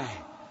I,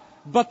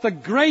 but the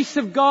grace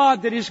of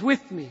God that is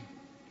with me.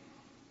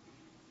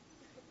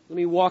 Let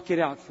me walk it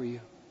out for you.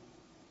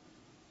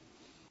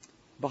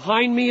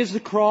 Behind me is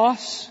the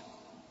cross,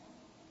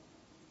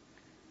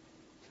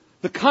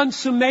 the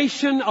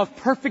consummation of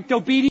perfect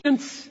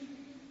obedience,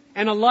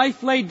 and a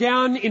life laid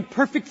down in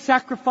perfect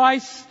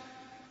sacrifice,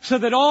 so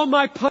that all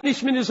my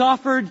punishment is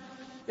offered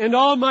and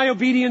all my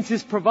obedience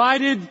is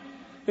provided,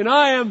 and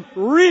I am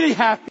really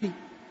happy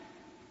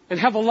and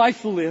have a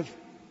life to live.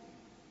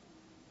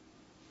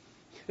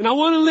 And I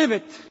want to live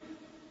it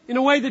in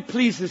a way that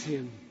pleases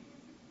Him.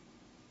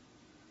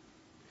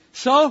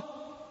 So,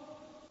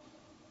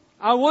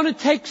 I want to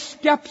take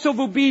steps of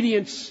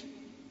obedience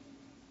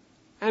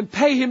and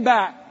pay Him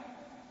back.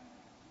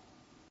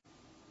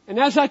 And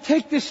as I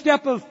take this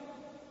step of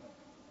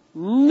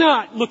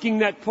not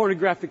looking at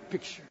pornographic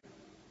picture,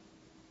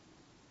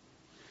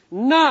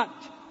 not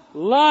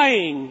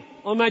lying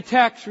on my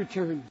tax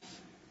returns,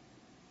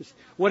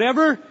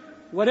 whatever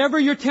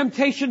your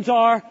temptations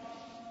are,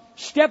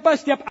 step by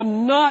step,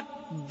 I'm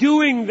not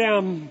doing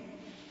them.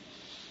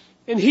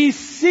 And He's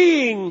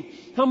seeing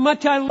how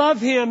much I love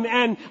Him,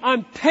 and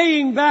I'm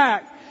paying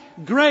back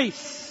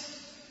grace.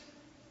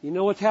 You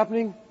know what's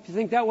happening if you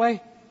think that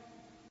way?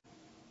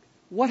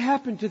 What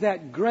happened to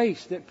that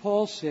grace that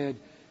Paul said,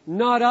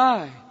 not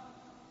I,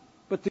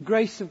 but the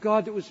grace of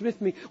God that was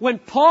with me? When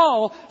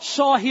Paul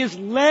saw his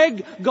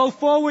leg go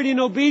forward in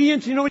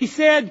obedience, you know what he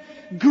said?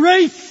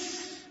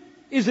 Grace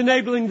is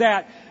enabling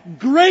that.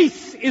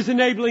 Grace is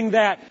enabling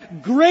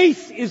that.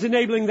 Grace is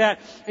enabling that.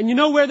 And you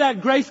know where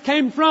that grace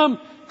came from?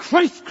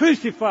 Christ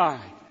crucified.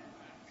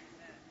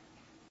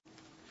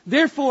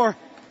 Therefore,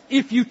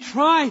 if you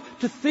try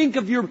to think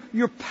of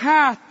your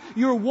path,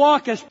 your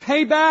walk as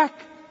payback,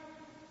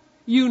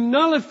 you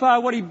nullify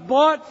what He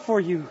bought for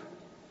you.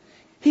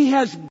 He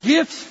has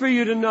gifts for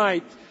you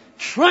tonight.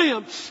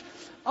 Triumphs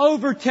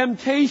over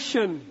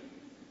temptation.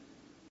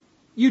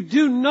 You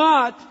do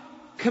not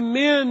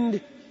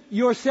commend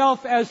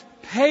yourself as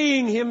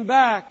paying Him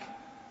back.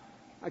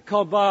 I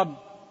called Bob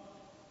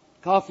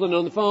Coughlin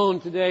on the phone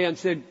today and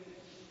said,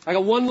 I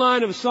got one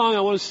line of a song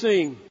I want to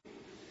sing.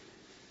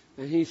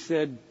 And he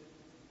said,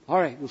 all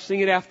right, we'll sing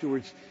it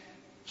afterwards.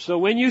 So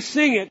when you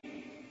sing it,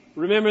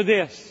 remember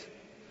this.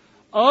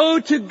 Oh,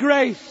 to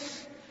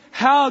grace,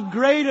 how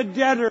great a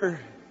debtor.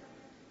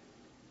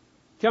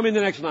 Tell me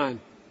the next line.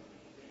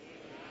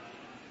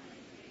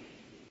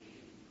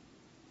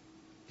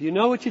 Do you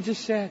know what you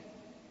just said?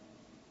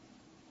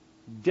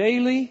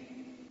 Daily,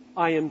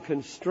 I am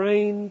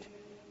constrained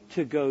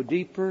to go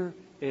deeper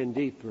and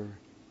deeper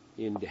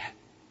in debt.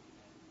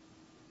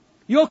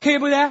 You okay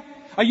with that?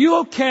 Are you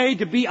okay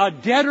to be a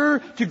debtor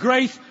to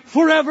grace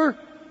forever?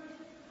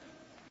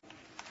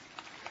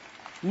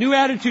 New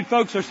Attitude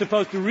folks are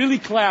supposed to really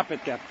clap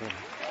at that point.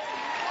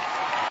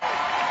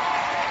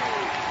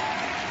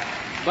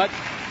 But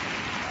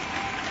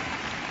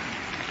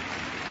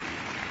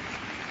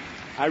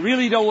I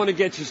really don't want to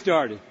get you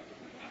started.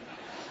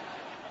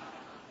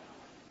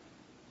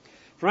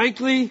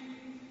 Frankly,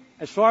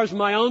 as far as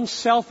my own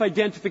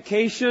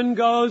self-identification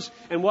goes,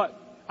 and what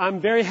I'm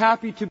very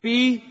happy to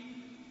be,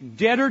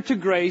 debtor to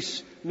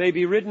grace may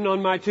be written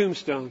on my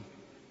tombstone.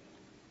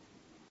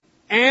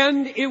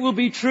 And it will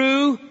be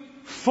true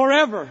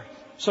forever.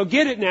 So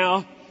get it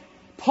now.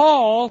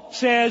 Paul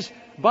says,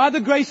 by the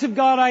grace of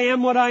God I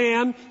am what I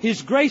am.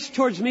 His grace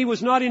towards me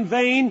was not in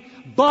vain,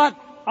 but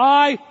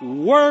I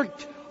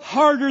worked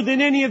harder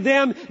than any of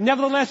them.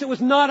 Nevertheless, it was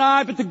not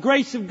I, but the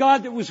grace of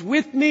God that was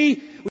with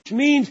me. which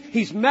means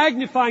he's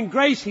magnifying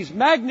grace, he's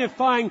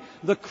magnifying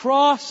the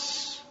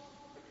cross,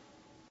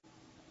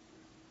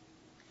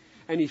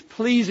 and he's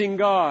pleasing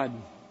God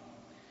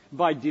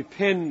by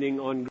depending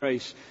on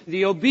grace.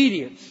 The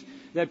obedience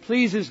that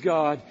pleases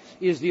God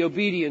is the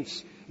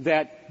obedience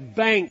that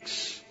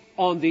banks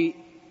on the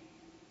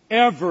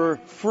ever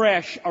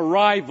fresh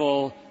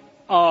arrival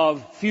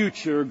of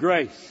future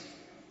grace.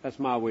 That's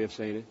my way of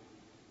saying it.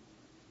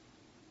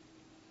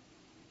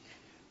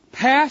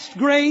 Past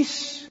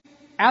grace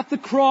at the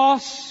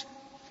cross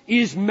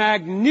is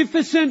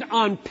magnificent,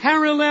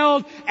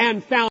 unparalleled,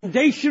 and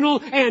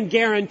foundational, and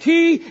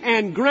guarantee,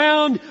 and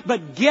ground.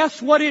 But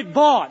guess what it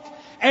bought?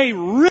 A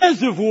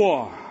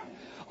reservoir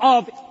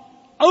of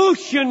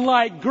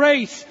ocean-like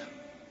grace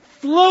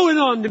flowing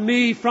onto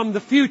me from the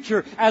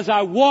future as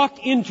I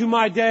walk into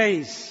my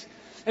days.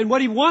 And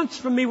what He wants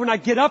from me when I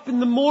get up in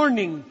the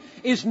morning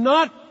is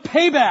not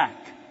payback,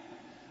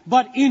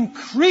 but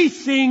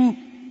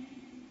increasing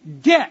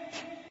debt.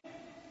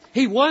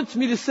 He wants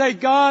me to say,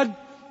 God,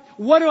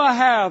 what do I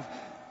have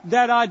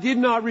that I did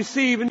not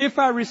receive? And if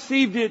I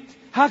received it,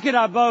 how could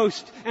I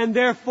boast? And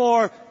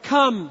therefore,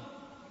 come.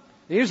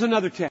 Here's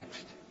another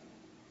text.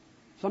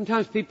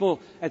 Sometimes people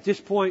at this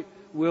point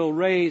will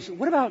raise,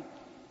 what about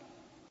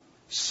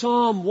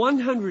Psalm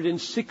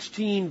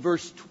 116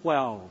 verse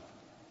 12?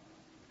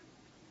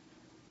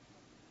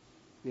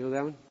 You know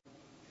that one?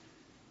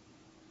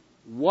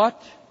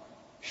 What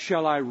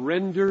shall I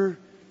render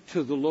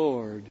to the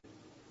Lord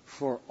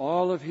for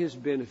all of His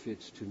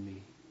benefits to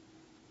me?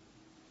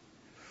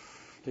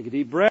 Take a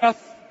deep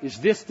breath. Is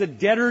this the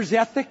debtor's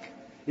ethic?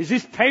 Is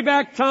this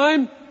payback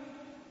time?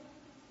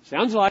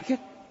 Sounds like it.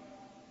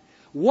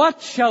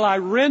 What shall I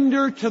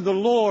render to the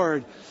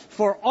Lord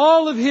for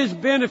all of His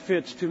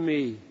benefits to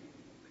me?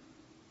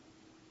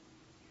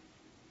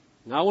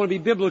 Now I want to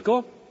be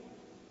biblical.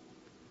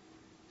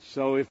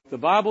 So if the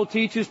Bible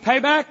teaches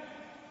payback,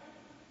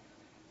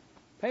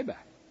 payback.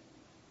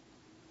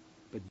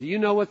 But do you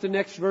know what the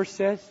next verse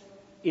says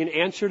in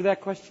answer to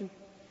that question?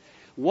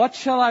 What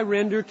shall I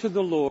render to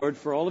the Lord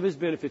for all of His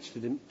benefits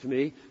to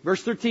me?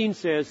 Verse 13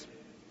 says,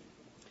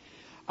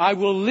 I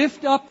will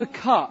lift up the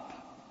cup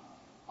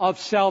of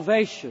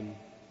salvation.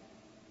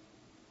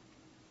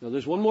 Now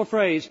there's one more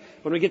phrase.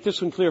 When we get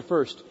this one clear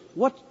first.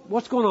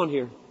 What's going on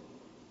here?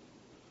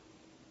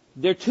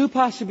 There are two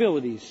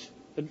possibilities.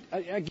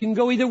 I can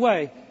go either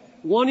way.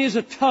 One is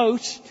a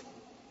toast.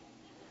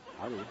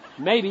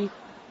 Maybe.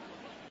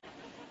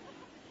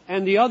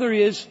 And the other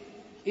is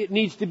it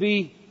needs to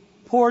be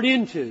poured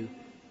into.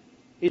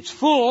 It's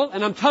full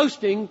and I'm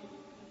toasting,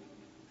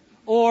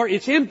 or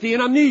it's empty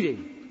and I'm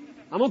kneading.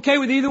 I'm okay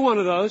with either one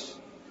of those.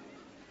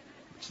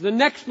 It's the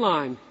next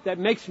line that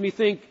makes me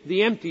think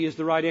the empty is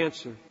the right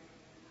answer.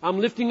 I'm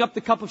lifting up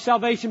the cup of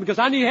salvation because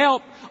I need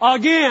help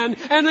again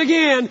and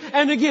again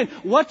and again.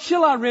 What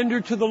shall I render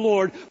to the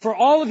Lord for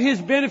all of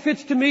His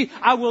benefits to me?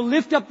 I will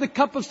lift up the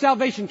cup of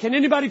salvation. Can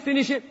anybody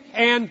finish it?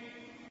 And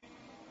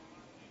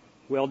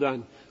well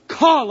done.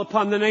 Call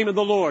upon the name of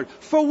the Lord.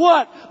 For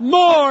what?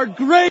 More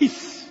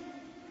grace.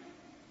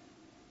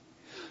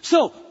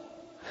 So,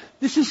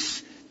 this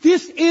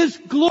is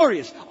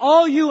glorious.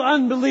 All you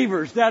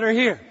unbelievers that are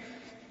here,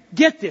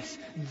 get this.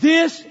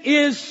 This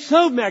is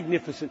so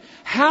magnificent.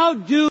 How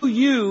do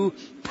you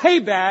pay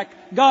back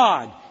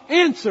God?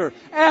 Answer,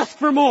 ask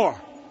for more.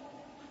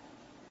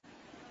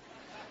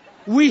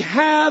 We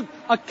have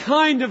a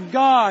kind of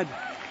God.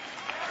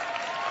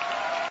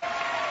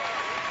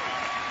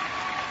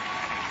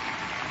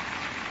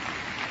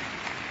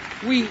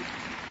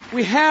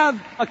 We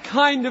have a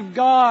kind of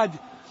God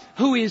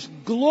who is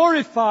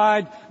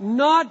glorified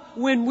not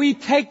when we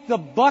take the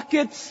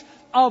buckets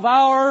of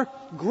our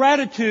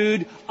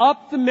gratitude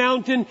up the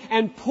mountain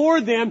and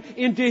pour them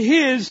into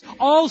His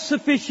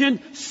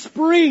all-sufficient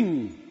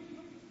spring.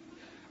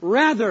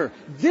 Rather,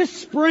 this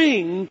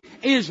spring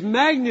is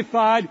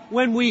magnified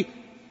when we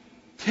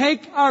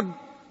take our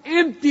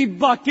empty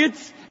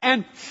buckets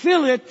and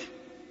fill it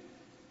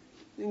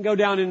and go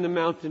down the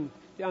mountain,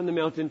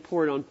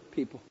 pour it on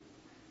people.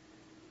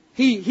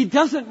 He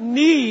doesn't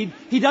need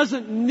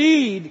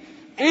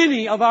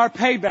any of our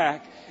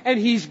payback. And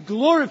He's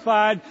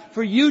glorified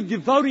for you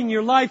devoting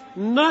your life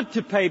not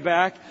to pay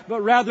back,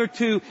 but rather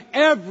to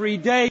every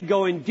day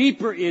going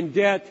deeper in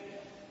debt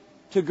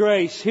to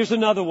grace. Here's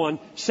another one.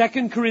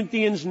 2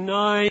 Corinthians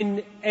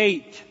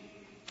 9:8.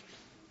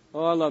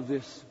 Oh, I love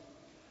this.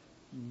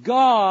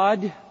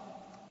 God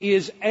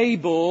is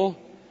able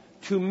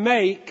to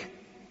make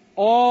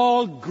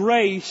all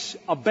grace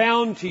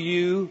abound to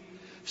you,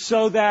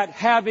 so that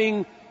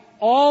having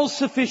all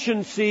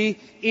sufficiency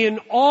in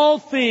all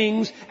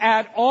things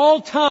at all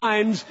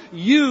times,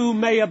 you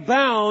may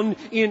abound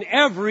in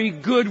every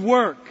good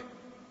work.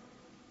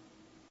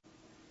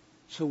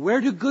 So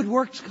where do good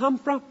works come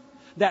from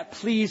that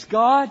please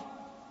God?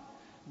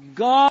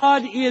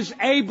 God is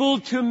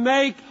able to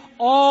make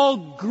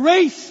all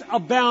grace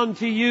abound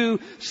to you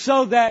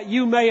so that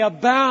you may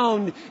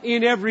abound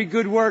in every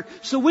good work.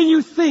 So when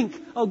you think,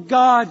 oh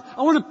God,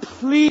 I want to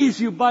please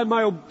you by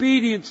my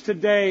obedience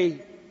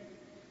today,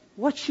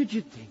 what should you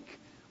think?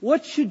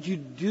 What should you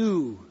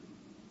do?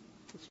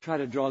 Let's try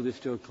to draw this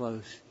to a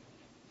close.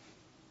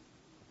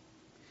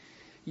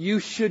 You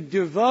should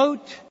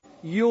devote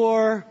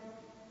your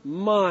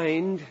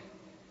mind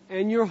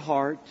and your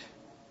heart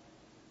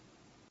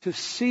to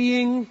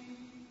seeing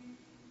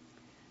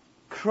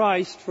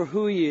Christ for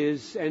who He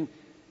is and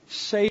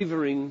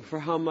savoring for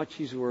how much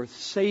He's worth,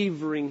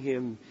 savoring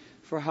Him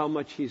for how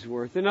much He's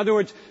worth. In other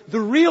words, the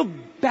real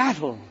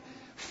battle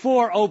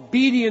for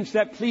obedience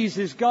that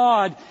pleases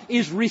God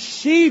is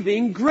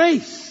receiving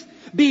grace,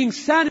 being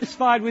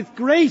satisfied with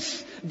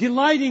grace,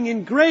 delighting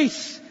in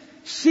grace,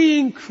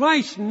 seeing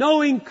Christ,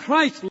 knowing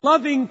Christ,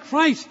 loving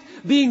Christ,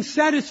 being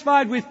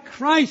satisfied with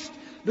Christ.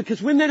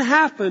 Because when that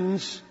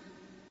happens,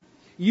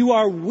 you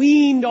are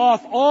weaned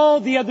off all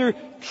the other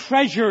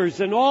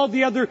treasures and all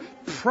the other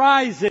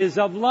prizes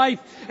of life,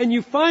 and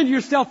you find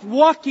yourself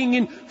walking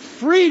in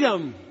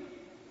freedom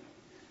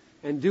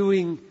and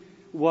doing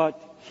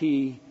what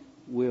He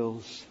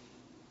wills.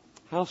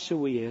 How shall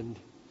we end?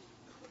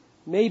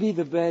 Maybe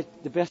the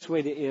best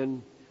way to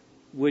end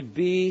would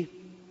be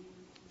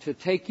to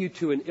take you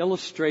to an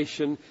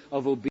illustration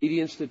of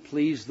obedience that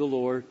pleases the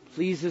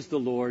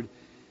Lord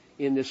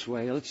in this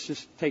way. Let's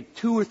just take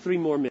 2 or 3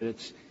 more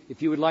minutes.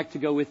 If you would like to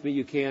go with me,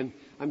 you can.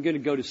 I'm going to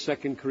go to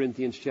 2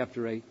 Corinthians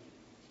chapter 8.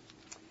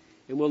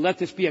 And we'll let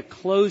this be a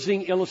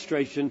closing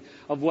illustration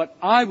of what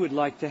I would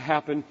like to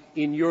happen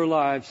in your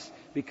lives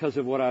because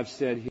of what I've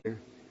said here.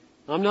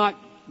 I'm not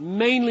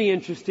mainly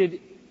interested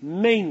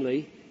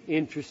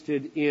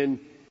in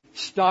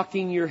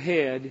stocking your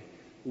head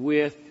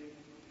with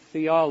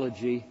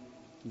theology,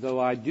 though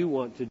I do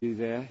want to do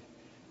that.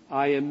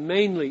 I am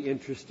mainly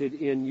interested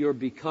in your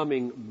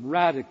becoming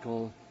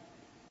radical,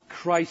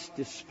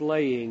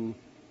 Christ-displaying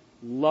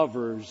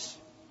lovers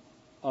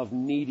of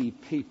needy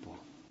people.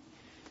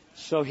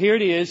 So here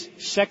it is,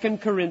 2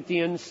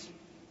 Corinthians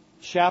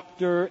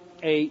chapter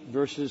 8,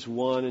 verses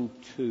 1 and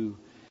 2.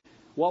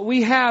 What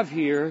we have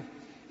here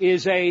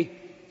is a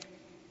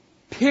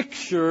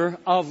picture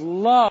of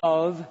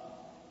love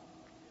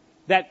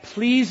that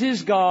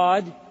pleases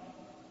God,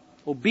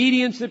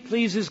 obedience that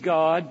pleases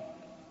God,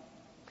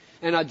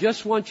 and I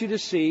just want you to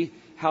see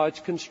how it's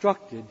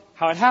constructed,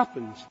 how it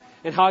happens,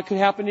 and how it could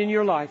happen in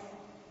your life.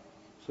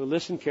 So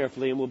listen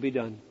carefully and we'll be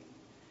done.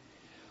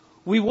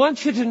 We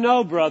want you to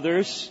know,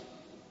 brothers,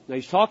 now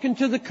he's talking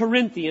to the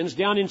Corinthians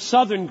down in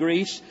southern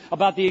Greece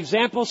about the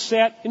example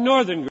set in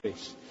northern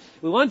Greece.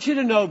 We want you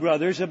to know,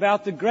 brothers,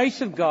 about the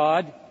grace of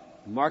God,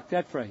 mark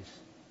that phrase,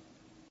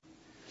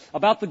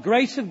 about the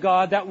grace of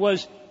God that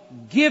was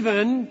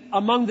given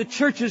among the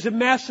churches of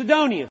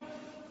Macedonia.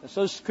 That's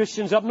those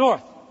Christians up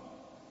north.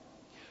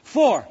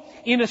 For,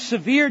 in a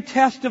severe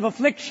test of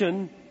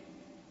affliction,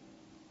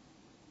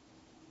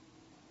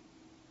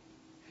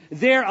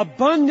 their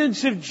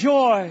abundance of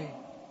joy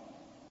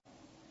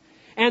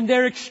and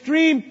their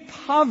extreme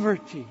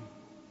poverty.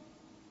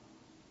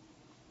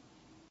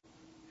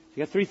 You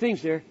got 3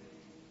 things there.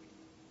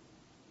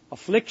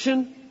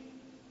 Affliction,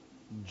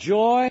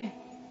 joy,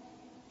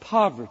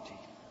 poverty.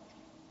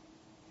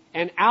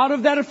 And out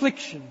of that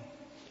affliction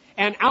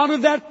and out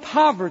of that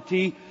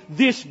poverty,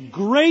 this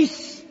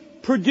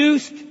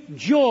grace-produced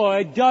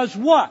joy does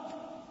what?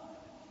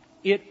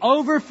 It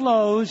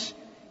overflows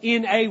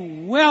in a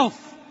wealth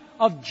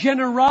of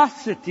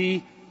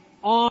generosity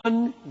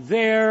on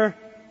their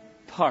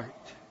part.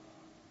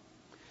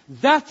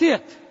 That's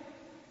it.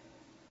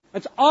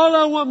 That's all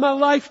I want my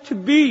life to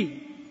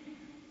be.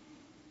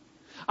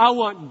 I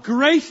want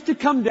grace to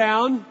come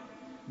down,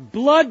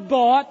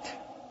 blood-bought,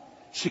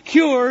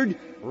 secured,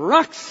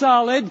 rock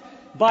solid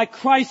by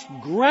Christ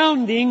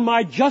grounding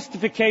my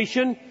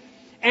justification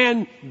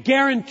and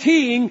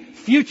guaranteeing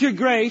future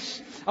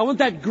grace. I want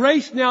that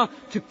grace now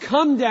to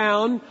come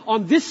down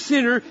on this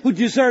sinner who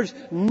deserves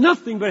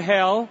nothing but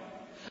hell.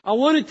 I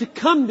want it to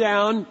come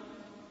down,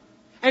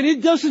 and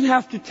it doesn't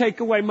have to take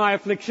away my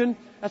affliction.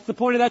 That's the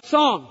point of that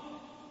song.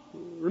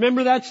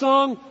 Remember that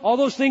song? All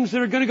those things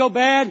that are going to go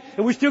bad,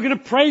 and we're still going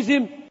to praise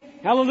Him.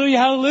 Hallelujah,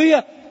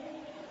 hallelujah.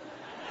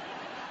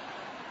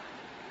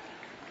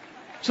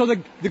 So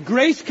the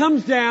grace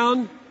comes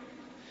down,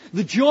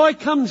 the joy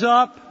comes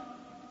up,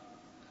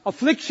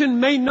 affliction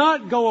may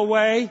not go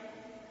away,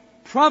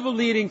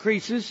 probably it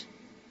increases,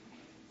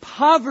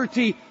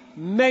 poverty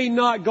may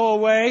not go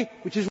away,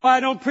 which is why I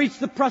don't preach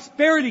the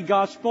prosperity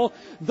gospel.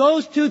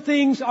 Those 2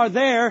 things are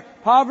there,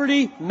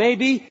 poverty,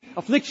 maybe,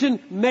 affliction,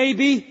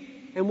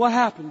 maybe, and what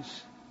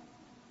happens?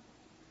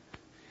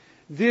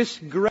 This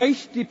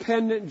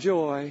grace-dependent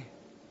joy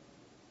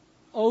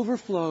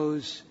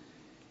overflows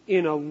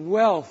in a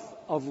wealth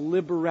of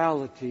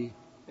liberality.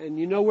 And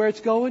you know where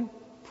it's going?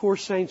 Poor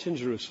saints in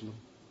Jerusalem.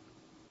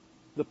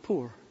 The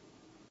poor.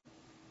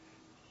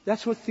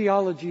 That's what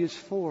theology is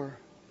for.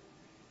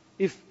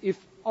 If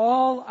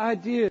all I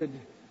did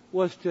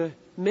was to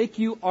make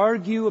you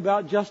argue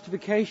about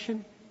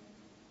justification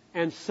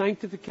and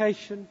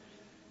sanctification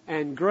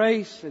and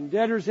grace and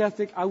debtor's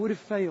ethic, I would have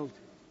failed.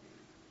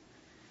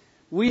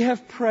 We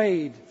have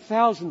prayed,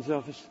 thousands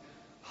of us,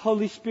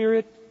 Holy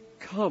Spirit,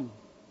 come.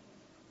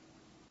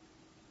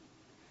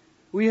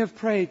 We have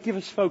prayed, give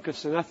us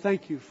focus, and I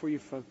thank you for your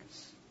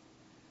focus.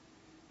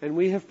 And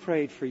we have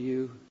prayed for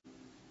you.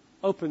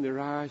 Open their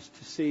eyes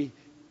to see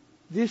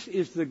this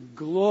is the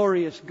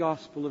glorious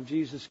gospel of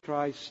Jesus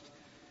Christ.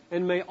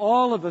 And may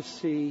all of us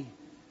see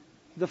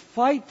the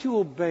fight to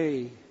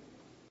obey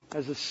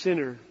as a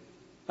sinner,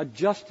 a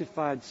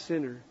justified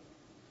sinner,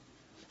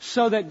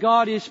 so that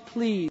God is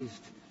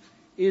pleased,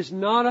 is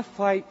not a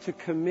fight to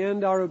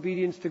commend our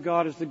obedience to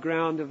God as the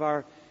ground of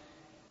our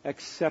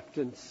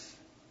acceptance.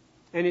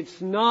 And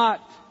it's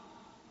not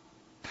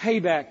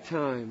payback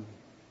time.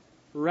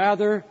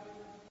 Rather,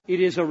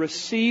 it is a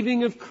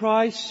receiving of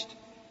Christ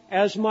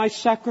as my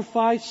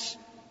sacrifice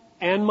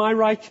and my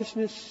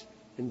righteousness.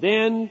 And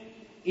then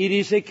it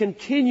is a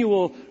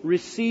continual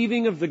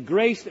receiving of the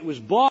grace that was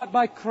bought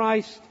by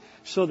Christ,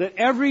 so that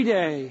every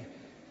day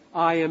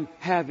I am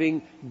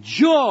having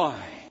joy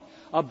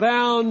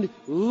abound,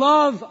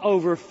 love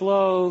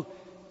overflow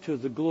to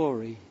the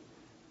glory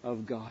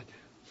of God.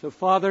 So,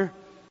 Father,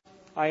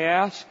 I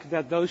ask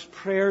that those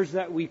prayers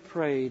that we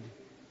prayed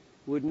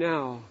would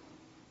now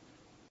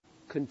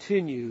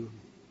continue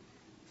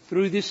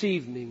through this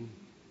evening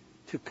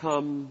to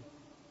come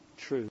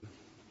true.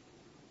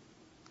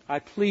 I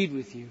plead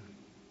with you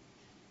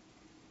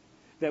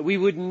that we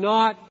would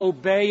not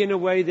obey in a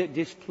way that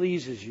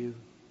displeases you,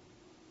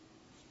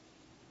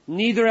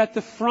 neither at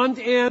the front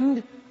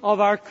end of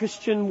our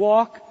Christian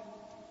walk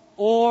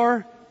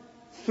or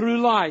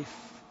through life.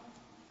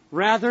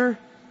 Rather,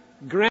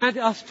 grant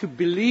us to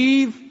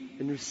believe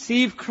and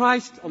receive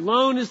Christ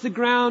alone as the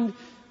ground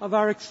of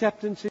our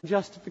acceptance and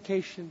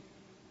justification.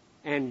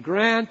 And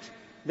grant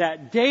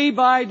that day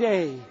by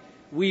day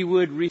we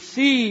would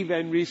receive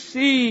and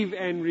receive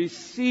and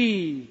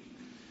receive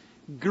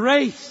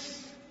grace,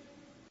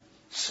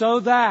 so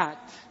that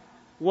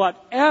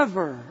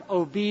whatever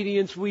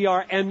obedience we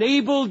are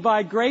enabled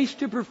by grace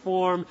to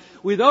perform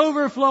with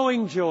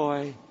overflowing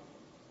joy,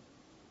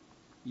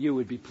 you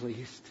would be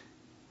pleased.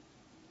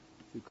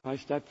 Through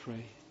Christ I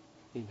pray.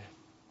 Amen.